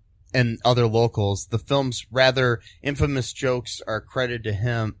and other locals. The film's rather infamous jokes are credited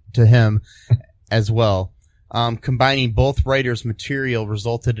to him as well. Combining both writers' material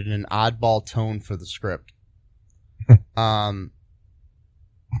resulted in an oddball tone for the script.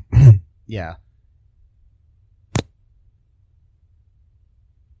 Yeah.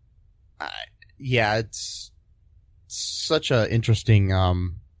 Yeah, it's such a interesting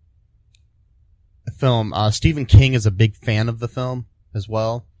film. Stephen King is a big fan of the film as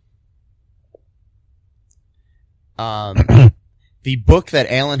well. The book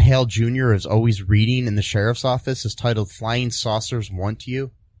that Alan Hale Jr. is always reading in the sheriff's office is titled Flying Saucers Want You.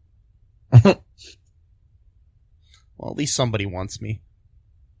 Well, at least somebody wants me.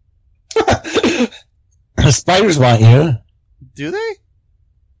 Spiders want you. Do they?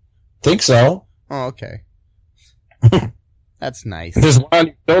 Think so. Oh, okay. That's nice. There's one on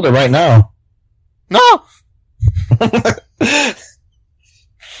your shoulder right now. No!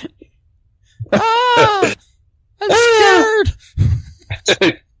 Ah! I'm scared!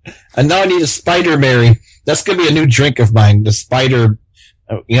 And now I need a Spider Mary. That's going to be a new drink of mine. The Spider,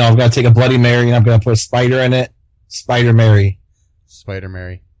 I'm going to take a Bloody Mary and I'm going to put a spider in it. Spider Mary. Spider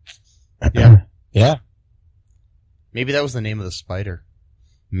Mary. Yeah. Yeah. Maybe that was the name of the spider.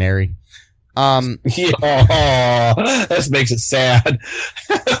 Mary. Yeah, that makes it sad.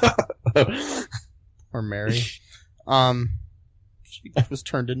 Or Mary. She was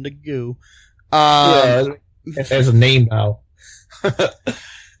turned into goo. Yeah, it has a name now.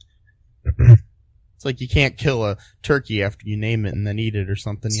 It's like you can't kill a turkey after you name it and then eat it or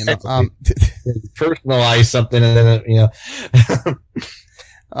something, you know. Personalize something and then,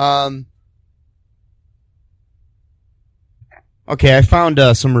 Okay, I found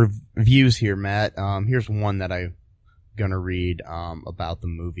some reviews here, Matt. Here's one that I'm gonna read about the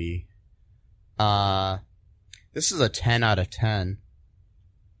movie. This is a 10 out of 10.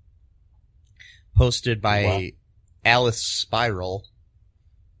 Posted by Alice Spiral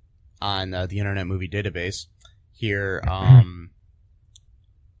on the Internet Movie Database here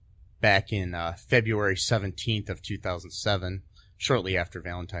back in February 17th of 2007, shortly after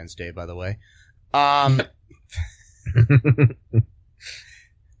Valentine's Day, by the way. Her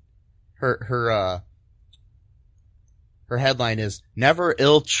headline is "Never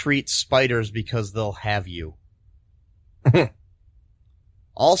ill-treat spiders because they'll have you."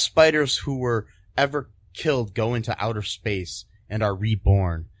 All spiders who were ever killed go into outer space and are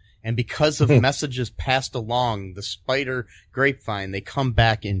reborn. And because of messages passed along the spider grapevine, they come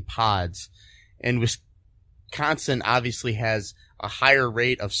back in pods. And Wisconsin obviously has a higher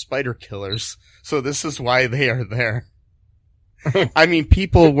rate of spider killers, so this is why they are there. I mean,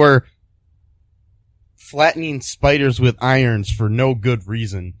 people were flattening spiders with irons for no good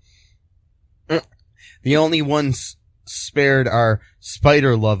reason. The only ones spared are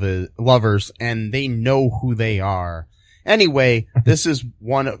spider lovers, and they know who they are. Anyway, this is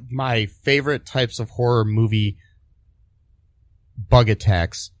one of my favorite types of horror movie bug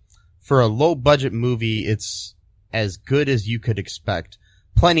attacks. For a low-budget movie, it's as good as you could expect.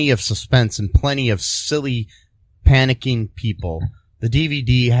 Plenty of suspense and plenty of silly, panicking people. The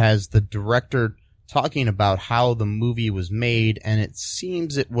DVD has the director talking about how the movie was made, and it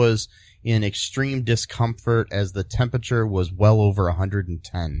seems it was in extreme discomfort as the temperature was well over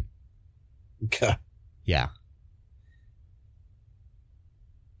 110. Okay. Yeah.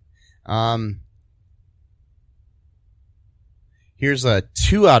 Here's a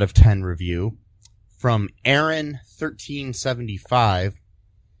 2 out of 10 review from Aaron1375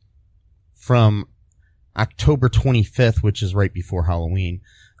 from October 25th, which is right before Halloween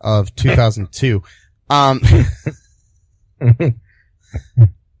of 2002.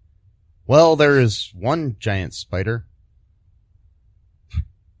 Well, there is one giant spider.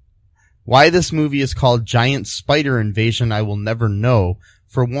 Why this movie is called Giant Spider Invasion, I will never know.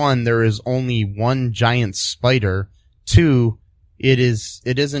 For one, there is only one giant spider. Two, it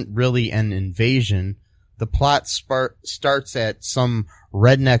isn't really an invasion. The plot starts at some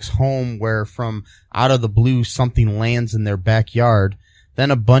redneck's home where from out of the blue something lands in their backyard.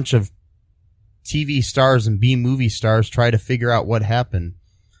 Then a bunch of TV stars and B-movie stars try to figure out what happened.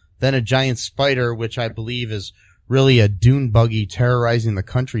 Then a giant spider, which I believe is really a dune buggy terrorizing the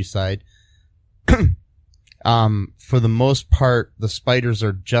countryside. For the most part, the spiders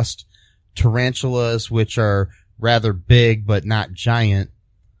are just tarantulas, which are rather big but not giant.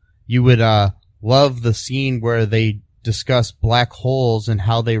 You would love the scene where they discuss black holes and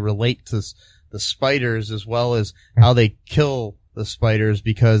how they relate to the spiders as well as how they kill the spiders,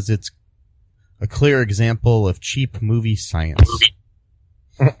 because it's a clear example of cheap movie science.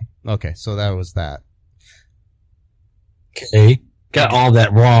 Okay, so that was that. Okay. Got all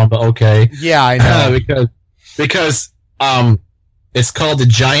that wrong, but okay. Yeah, I know. because it's called the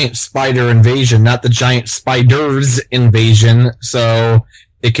Giant Spider Invasion, not the Giant Spiders Invasion, so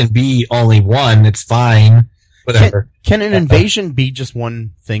it can be only one. It's fine. Whatever. Can an invasion be just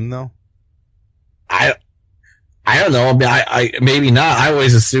one thing, though? I don't know. I maybe not. I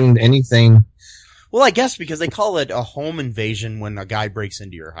always assumed anything. Well, I guess because they call it a home invasion when a guy breaks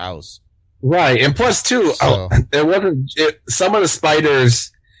into your house. Right, and plus too, some of the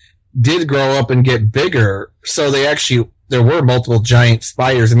spiders did grow up and get bigger, so there were multiple giant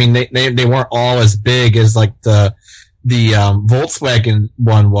spiders. I mean, they weren't all as big as like the Volkswagen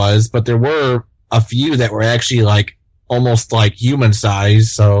one was, but there were a few that were actually like almost like human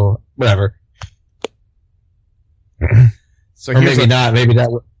size. So whatever. So or maybe not. Maybe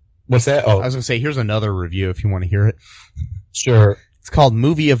that. What's that? Oh, I was gonna say here's another review if you want to hear it. Sure. It's called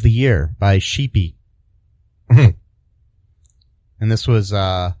Movie of the Year by Sheepy. Mhm. And this was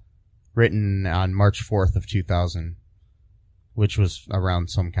written on March 4th of 2000, which was around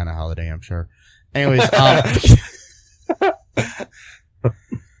some kind of holiday, I'm sure. Anyways,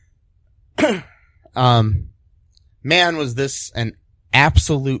 man, was this an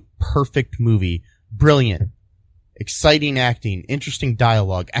absolute perfect movie. Brilliant. Exciting acting, interesting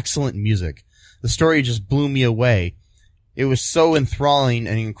dialogue, excellent music. The story just blew me away. It was so enthralling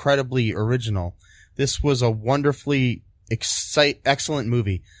and incredibly original. This was a wonderfully excellent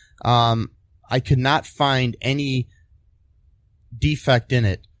movie. I could not find any defect in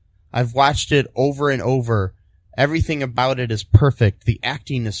it. I've watched it over and over. Everything about it is perfect. The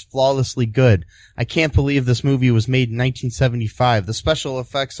acting is flawlessly good. I can't believe this movie was made in 1975. The special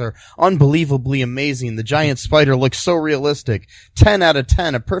effects are unbelievably amazing. The giant spider looks so realistic. 10 out of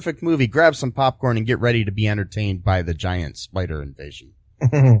 10. A perfect movie. Grab some popcorn and get ready to be entertained by the giant spider invasion.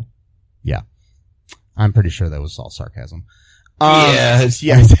 Yeah. I'm pretty sure that was all sarcasm.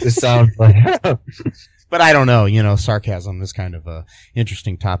 It sounds like. But I don't know. You know, sarcasm is kind of a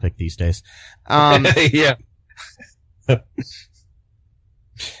interesting topic these days. Yeah.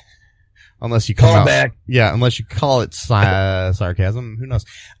 Unless you call it back. Yeah, unless you call it sarcasm. Who knows?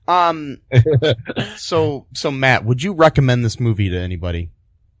 So Matt, would you recommend this movie to anybody?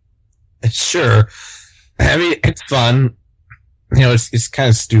 Sure. I mean, it's fun. You know, it's kind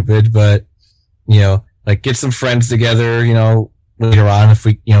of stupid, but, you know, like get some friends together, you know, later on if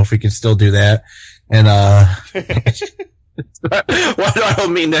we can still do that. And, well, I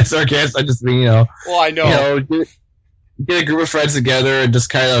don't mean that sarcastic. I just mean, you know. Well, I know. You know, get a group of friends together and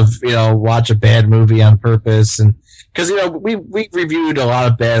just kind of, you know, watch a bad movie on purpose. And because, you know, we reviewed a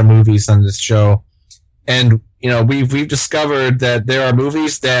lot of bad movies on this show, and, you know, we've discovered that there are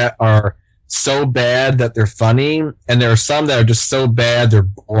movies that are so bad that they're funny, and there are some that are just so bad they're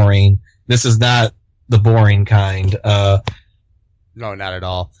boring. This is not the boring kind. No, not at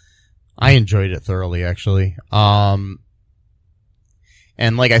all. I enjoyed it thoroughly, actually.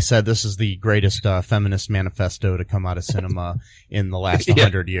 And like I said, this is the greatest feminist manifesto to come out of cinema in the last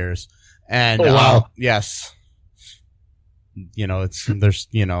 100 years. And wow. Yes, you know, there's,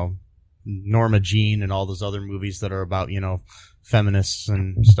 you know, Norma Jean and all those other movies that are about, you know, feminists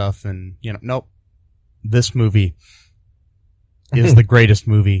and stuff, and, you know, nope. This movie is the greatest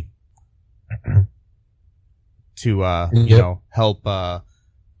movie to you know, help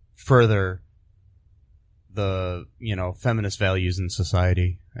further the, you know, feminist values in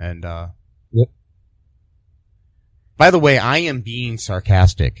society. And by the way, I am being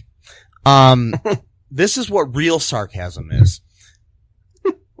sarcastic. This is what real sarcasm is.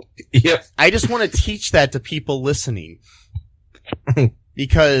 Yep. I just want to teach that to people listening.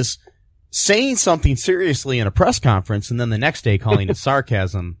 Because saying something seriously in a press conference and then the next day calling it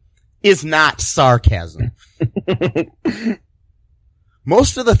sarcasm is not sarcasm.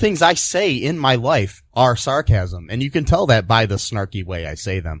 Most of the things I say in my life are sarcasm, and you can tell that by the snarky way I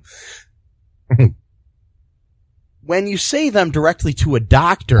say them. When you say them directly to a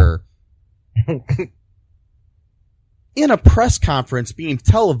doctor in a press conference being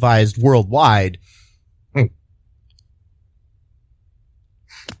televised worldwide,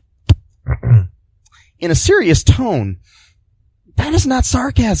 in a serious tone, that is not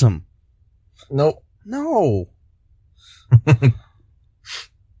sarcasm. Nope. No.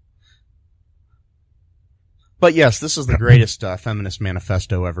 But yes, this is the greatest feminist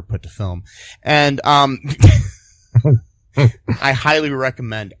manifesto ever put to film. And I highly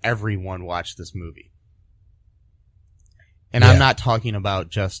recommend everyone watch this movie. And I'm not talking about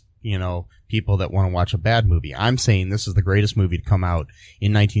just, people that want to watch a bad movie. I'm saying this is the greatest movie to come out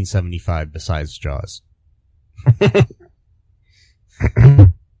in 1975 besides Jaws.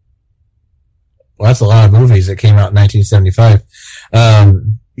 Well, that's a lot of movies that came out in 1975.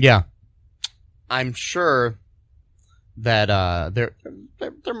 Yeah. I'm sure that there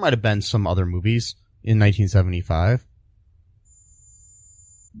might have been some other movies in 1975.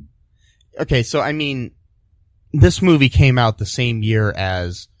 Okay, so I mean, this movie came out the same year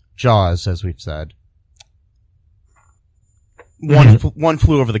as Jaws, as we've said. One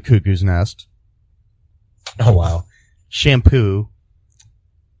Flew Over the Cuckoo's Nest. Oh wow. Shampoo.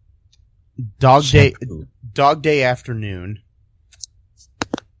 Dog Day Afternoon.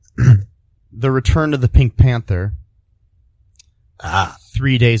 The Return of the Pink Panther.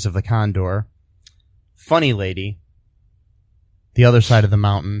 3 Days of the Condor. Funny Lady. The Other Side of the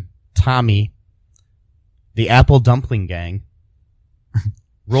Mountain. Tommy. The Apple Dumpling Gang.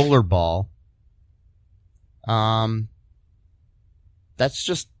 Rollerball. That's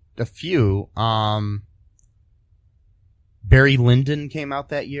just a few. Barry Lyndon came out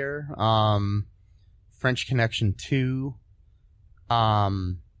that year. French Connection 2.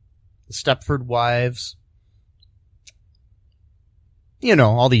 Stepford Wives.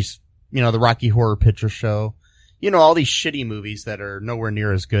 All these, the Rocky Horror Picture Show. All these shitty movies that are nowhere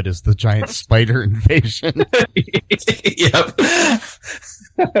near as good as the giant spider invasion. Yep.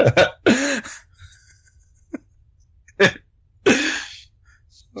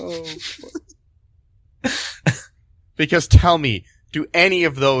 Oh. Because tell me, do any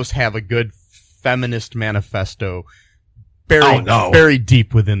of those have a good feminist manifesto buried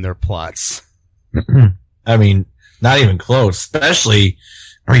deep within their plots? I mean, not even close, especially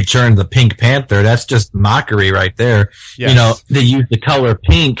Return of the Pink Panther. That's just mockery right there. Yes. They use the color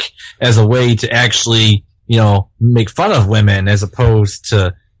pink as a way to actually, make fun of women as opposed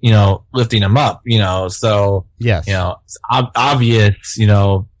to, lifting them up, so, yes. It's obvious,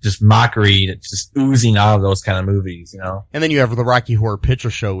 just mockery that's just oozing out of those kind of movies, And then you have the Rocky Horror Picture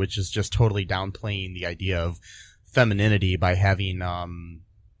Show, which is just totally downplaying the idea of femininity by having,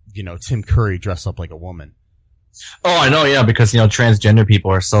 Tim Curry dress up like a woman. Oh, I know, yeah, because, transgender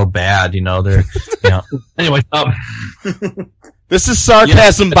people are so bad, they're, anyway, This is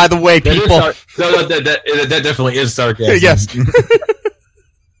sarcasm, by the way, people. That definitely is sarcasm. Yes.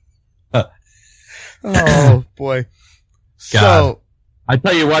 Oh, boy. God. So, I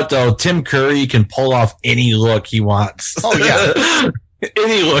tell you what, though, Tim Curry can pull off any look he wants. Oh, yeah.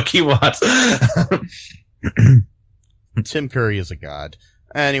 Any look he wants. Tim Curry is a god.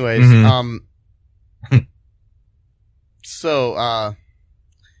 Anyways, so,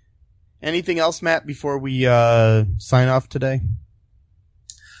 anything else, Matt, before we sign off today?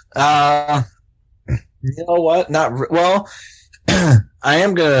 You know what? Well, I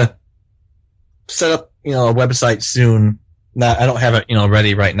am gonna set up, a website soon. I don't have it,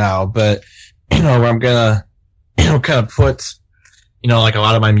 ready right now, but, where I'm gonna, kind of put, like a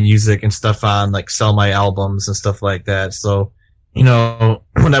lot of my music and stuff on, like sell my albums and stuff like that. So,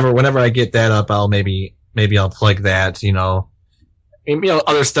 whenever I get that up, maybe I'll plug that,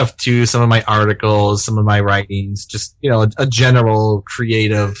 other stuff too, some of my articles, some of my writings, just, a general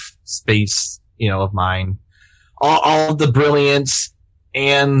creative space, of mine. All of the brilliance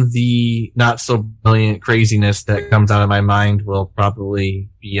and the not so brilliant craziness that comes out of my mind will probably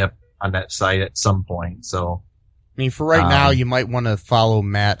be up on that site at some point. So, I mean, for right now, you might want to follow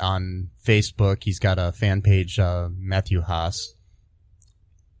Matt on Facebook. He's got a fan page, Matthew Haas.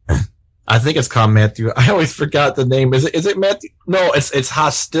 I think it's called Matthew. I always forgot the name. Is it Matthew? No, it's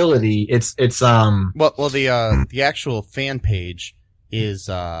Hostility. It's Well, the actual fan page is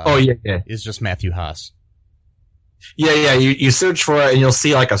is just Matthew Haas. Yeah. You search for it and you'll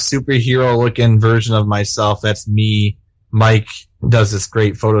see like a superhero looking version of myself. That's me. Mike does this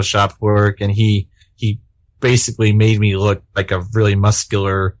great Photoshop work, and he basically made me look like a really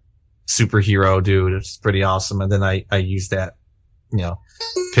muscular superhero dude. It's pretty awesome. And then I use that,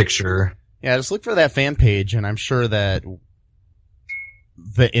 picture. Yeah, just look for that fan page, and I'm sure that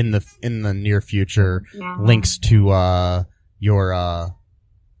in the near future, links to your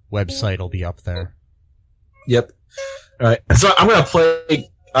website will be up there. Yep. All right. So I'm gonna play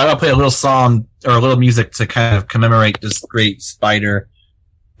a little song or a little music to kind of commemorate this great spider,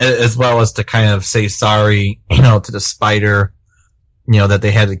 as well as to kind of say sorry, to the spider, that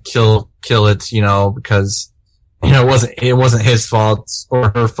they had to kill it, because, it wasn't his fault or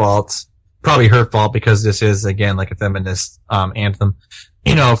her fault. Probably her fault, because this is, again, like a feminist, anthem,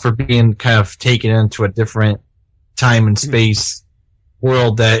 for being kind of taken into a different time and space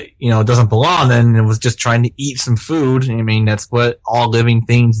world that, doesn't belong, and it was just trying to eat some food. I mean, that's what all living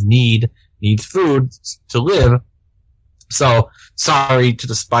things needs food to live. So sorry to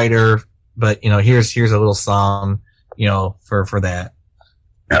the spider, but here's a little song, for that.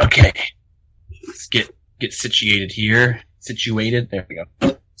 Okay. Let's get situated here. Situated. There we go.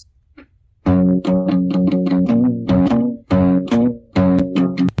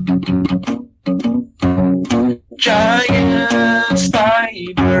 Giant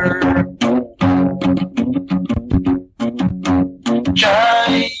spider.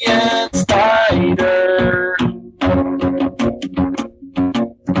 Giant spider.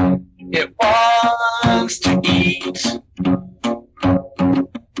 It wants to eat.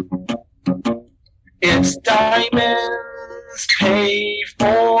 Its diamonds pay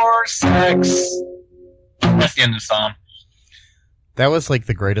for sex. That's the end of the song. That was like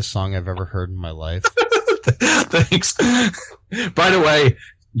the greatest song I've ever heard in my life. Thanks. By the way,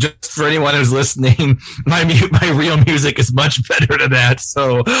 just for anyone who's listening, my real music is much better than that.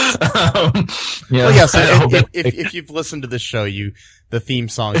 So, Well, yeah. So if you've listened to this show, the theme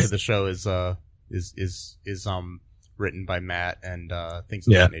song to the show is written by Matt and things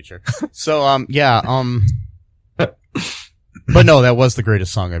of that nature. So, but no, that was the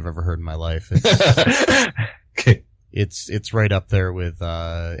greatest song I've ever heard in my life. Okay. It's right up there with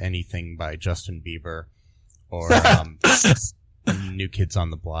anything by Justin Bieber or New Kids on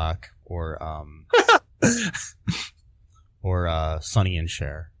the Block or Sonny and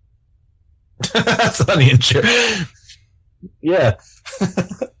Cher. Sonny and Cher. Yeah.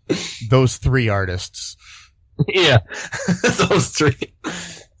 Those three artists. Yeah. Those three.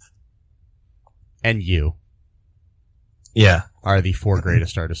 And you. Yeah. Are the four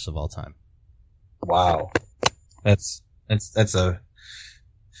greatest artists of all time. Wow. It's a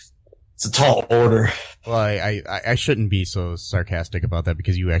tall order. Well, I shouldn't be so sarcastic about that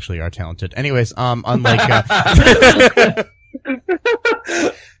because you actually are talented. Anyways, unlike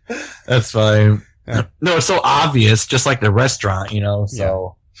that's fine. Yeah. No, it's so obvious, just like the restaurant,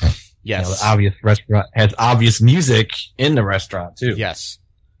 so yes, the obvious restaurant has obvious music in the restaurant too. Yes.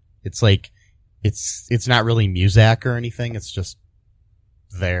 It's like it's not really Muzak or anything, it's just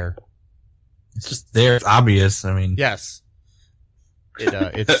there. It's just there. It's obvious. I mean, yes,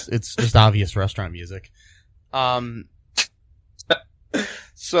 it's just obvious restaurant music.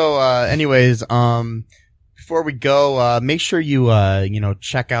 So, anyways, before we go, make sure you,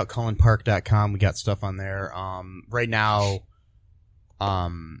 check out cullenpark.com. We got stuff on there. Right now,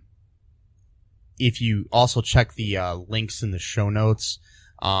 if you also check the, links in the show notes,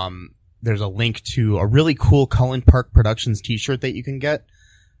 there's a link to a really cool Cullen Park Productions t-shirt that you can get.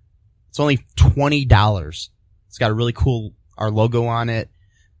 It's only $20. It's got a really cool, our logo on it.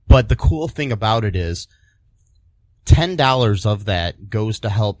 But the cool thing about it is $10 of that goes to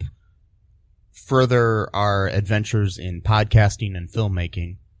help further our adventures in podcasting and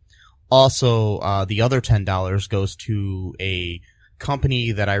filmmaking. Also, the other $10 goes to a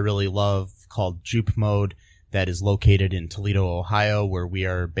company that I really love called Jupe Mode that is located in Toledo, Ohio, where we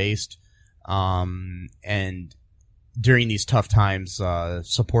are based. And during these tough times,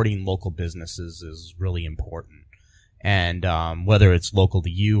 supporting local businesses is really important. And, whether it's local to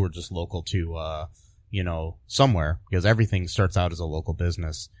you or just local to, somewhere, because everything starts out as a local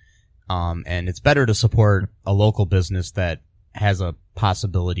business. And it's better to support a local business that has a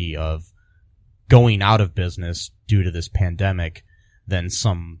possibility of going out of business due to this pandemic than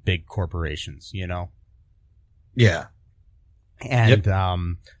some big corporations, Yeah. And,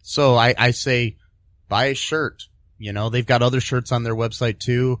 so I say buy a shirt. They've got other shirts on their website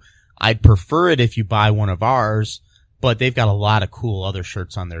too. I'd prefer it if you buy one of ours, but they've got a lot of cool other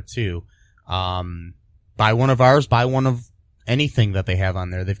shirts on there too. Buy one of ours, buy one of anything that they have on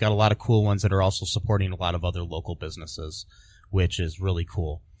there. They've got a lot of cool ones that are also supporting a lot of other local businesses, which is really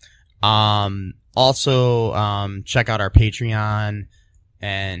cool. Also, check out our Patreon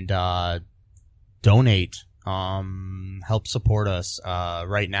and, donate, help support us.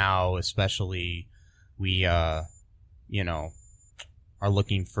 Right now, especially, we, are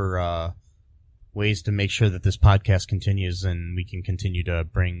looking for, ways to make sure that this podcast continues and we can continue to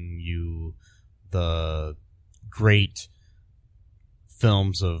bring you the great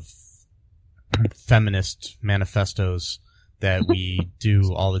films of feminist manifestos that we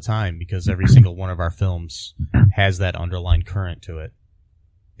do all the time, because every single one of our films has that underlying current to it.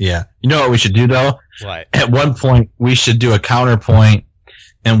 Yeah. You know what we should do, though? What? At one point, we should do a counterpoint,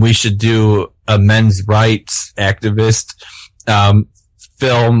 and we should do a men's rights activist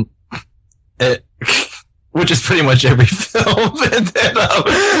film, which is pretty much every film. And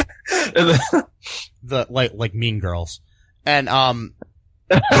then, like Mean Girls. And, wait.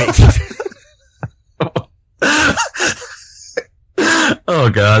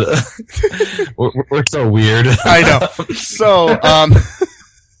 Oh God, we're so weird. I know. So,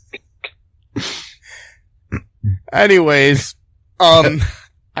 anyways, I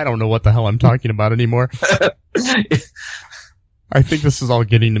don't know what the hell I'm talking about anymore. I think this is all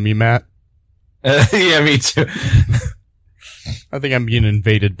getting to me, Matt. Yeah, me too. I think I'm being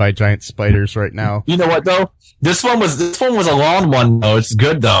invaded by giant spiders right now. You know what though? This one was a long one though. It's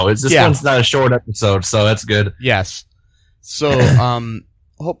good though. This one's not a short episode, so that's good. Yes. So,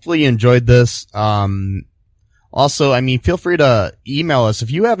 hopefully you enjoyed this. Also, I mean, feel free to email us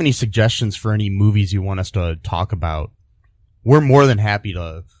if you have any suggestions for any movies you want us to talk about. We're more than happy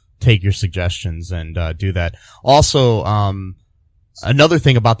to take your suggestions and, do that. Also, another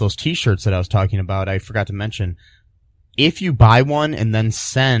thing about those t-shirts that I was talking about, I forgot to mention, if you buy one and then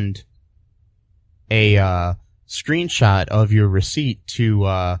send a, screenshot of your receipt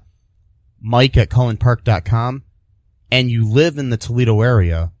to, Mike@cullenpark.com, and you live in the Toledo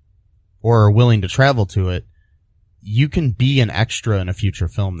area or are willing to travel to it, you can be an extra in a future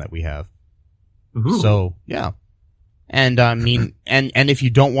film that we have. Ooh. So, yeah. And, I mean, and if you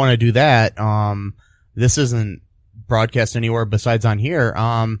don't want to do that, this isn't broadcast anywhere besides on here.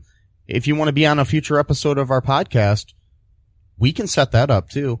 If you want to be on a future episode of our podcast, we can set that up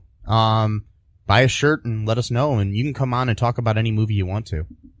too. Buy a shirt and let us know, and you can come on and talk about any movie you want to.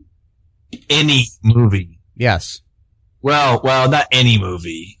 Any movie. Yes. Well, not any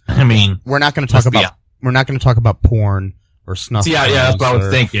movie. I mean, we're not going to talk about porn or snuff. Yeah, that's what I was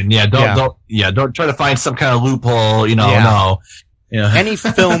thinking. Yeah, don't try to find some kind of loophole, no. Yeah. Any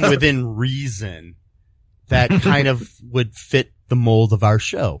film within reason that kind of would fit the mold of our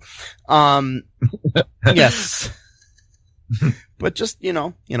show. Yes. But just,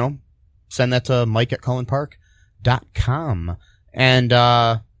 send that to Mike@cullenpark.com. And,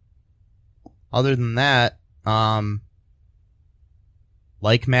 other than that,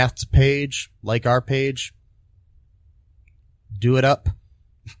 like Matt's page, like our page, do it up.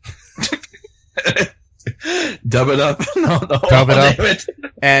 Dub it up. No. Dub it up.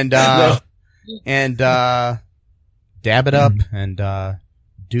 And, no. And, dab it up and, doob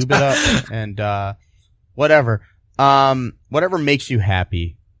it up and, whatever. Whatever makes you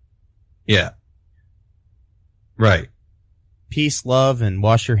happy. Yeah. Right. Peace, love, and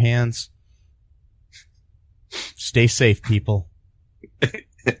wash your hands. Stay safe, people.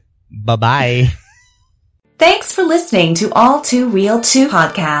 Bye-bye. Thanks for listening to All Too Real 2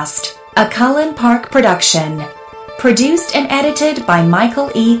 podcast, a Cullen Park production. Produced and edited by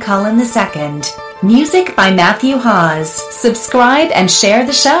Michael E. Cullen II. Music by Matthew Hawes. Subscribe and share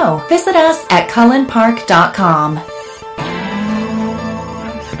the show. Visit us at cullenpark.com.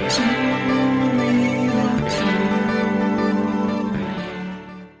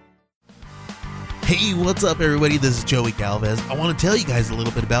 Hey, what's up, everybody? This is Joey Galvez. I want to tell you guys a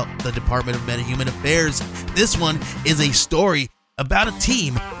little bit about the Department of Metahuman Affairs. This one is a story about a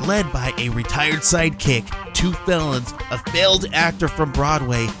team led by a retired sidekick, 2 felons, a failed actor from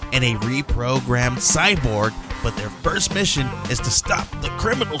Broadway, and a reprogrammed cyborg. But their first mission is to stop the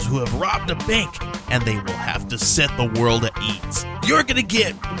criminals who have robbed a bank, and they will have to set the world at ease. You're going to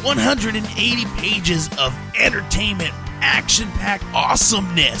get 180 pages of entertainment, action-packed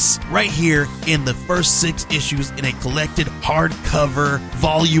awesomeness right here in the first 6 issues in a collected hardcover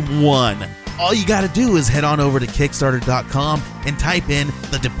volume 1. All you got to do is head on over to Kickstarter.com and type in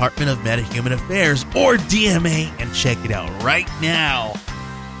the Department of Metahuman Affairs or DMA and check it out right now.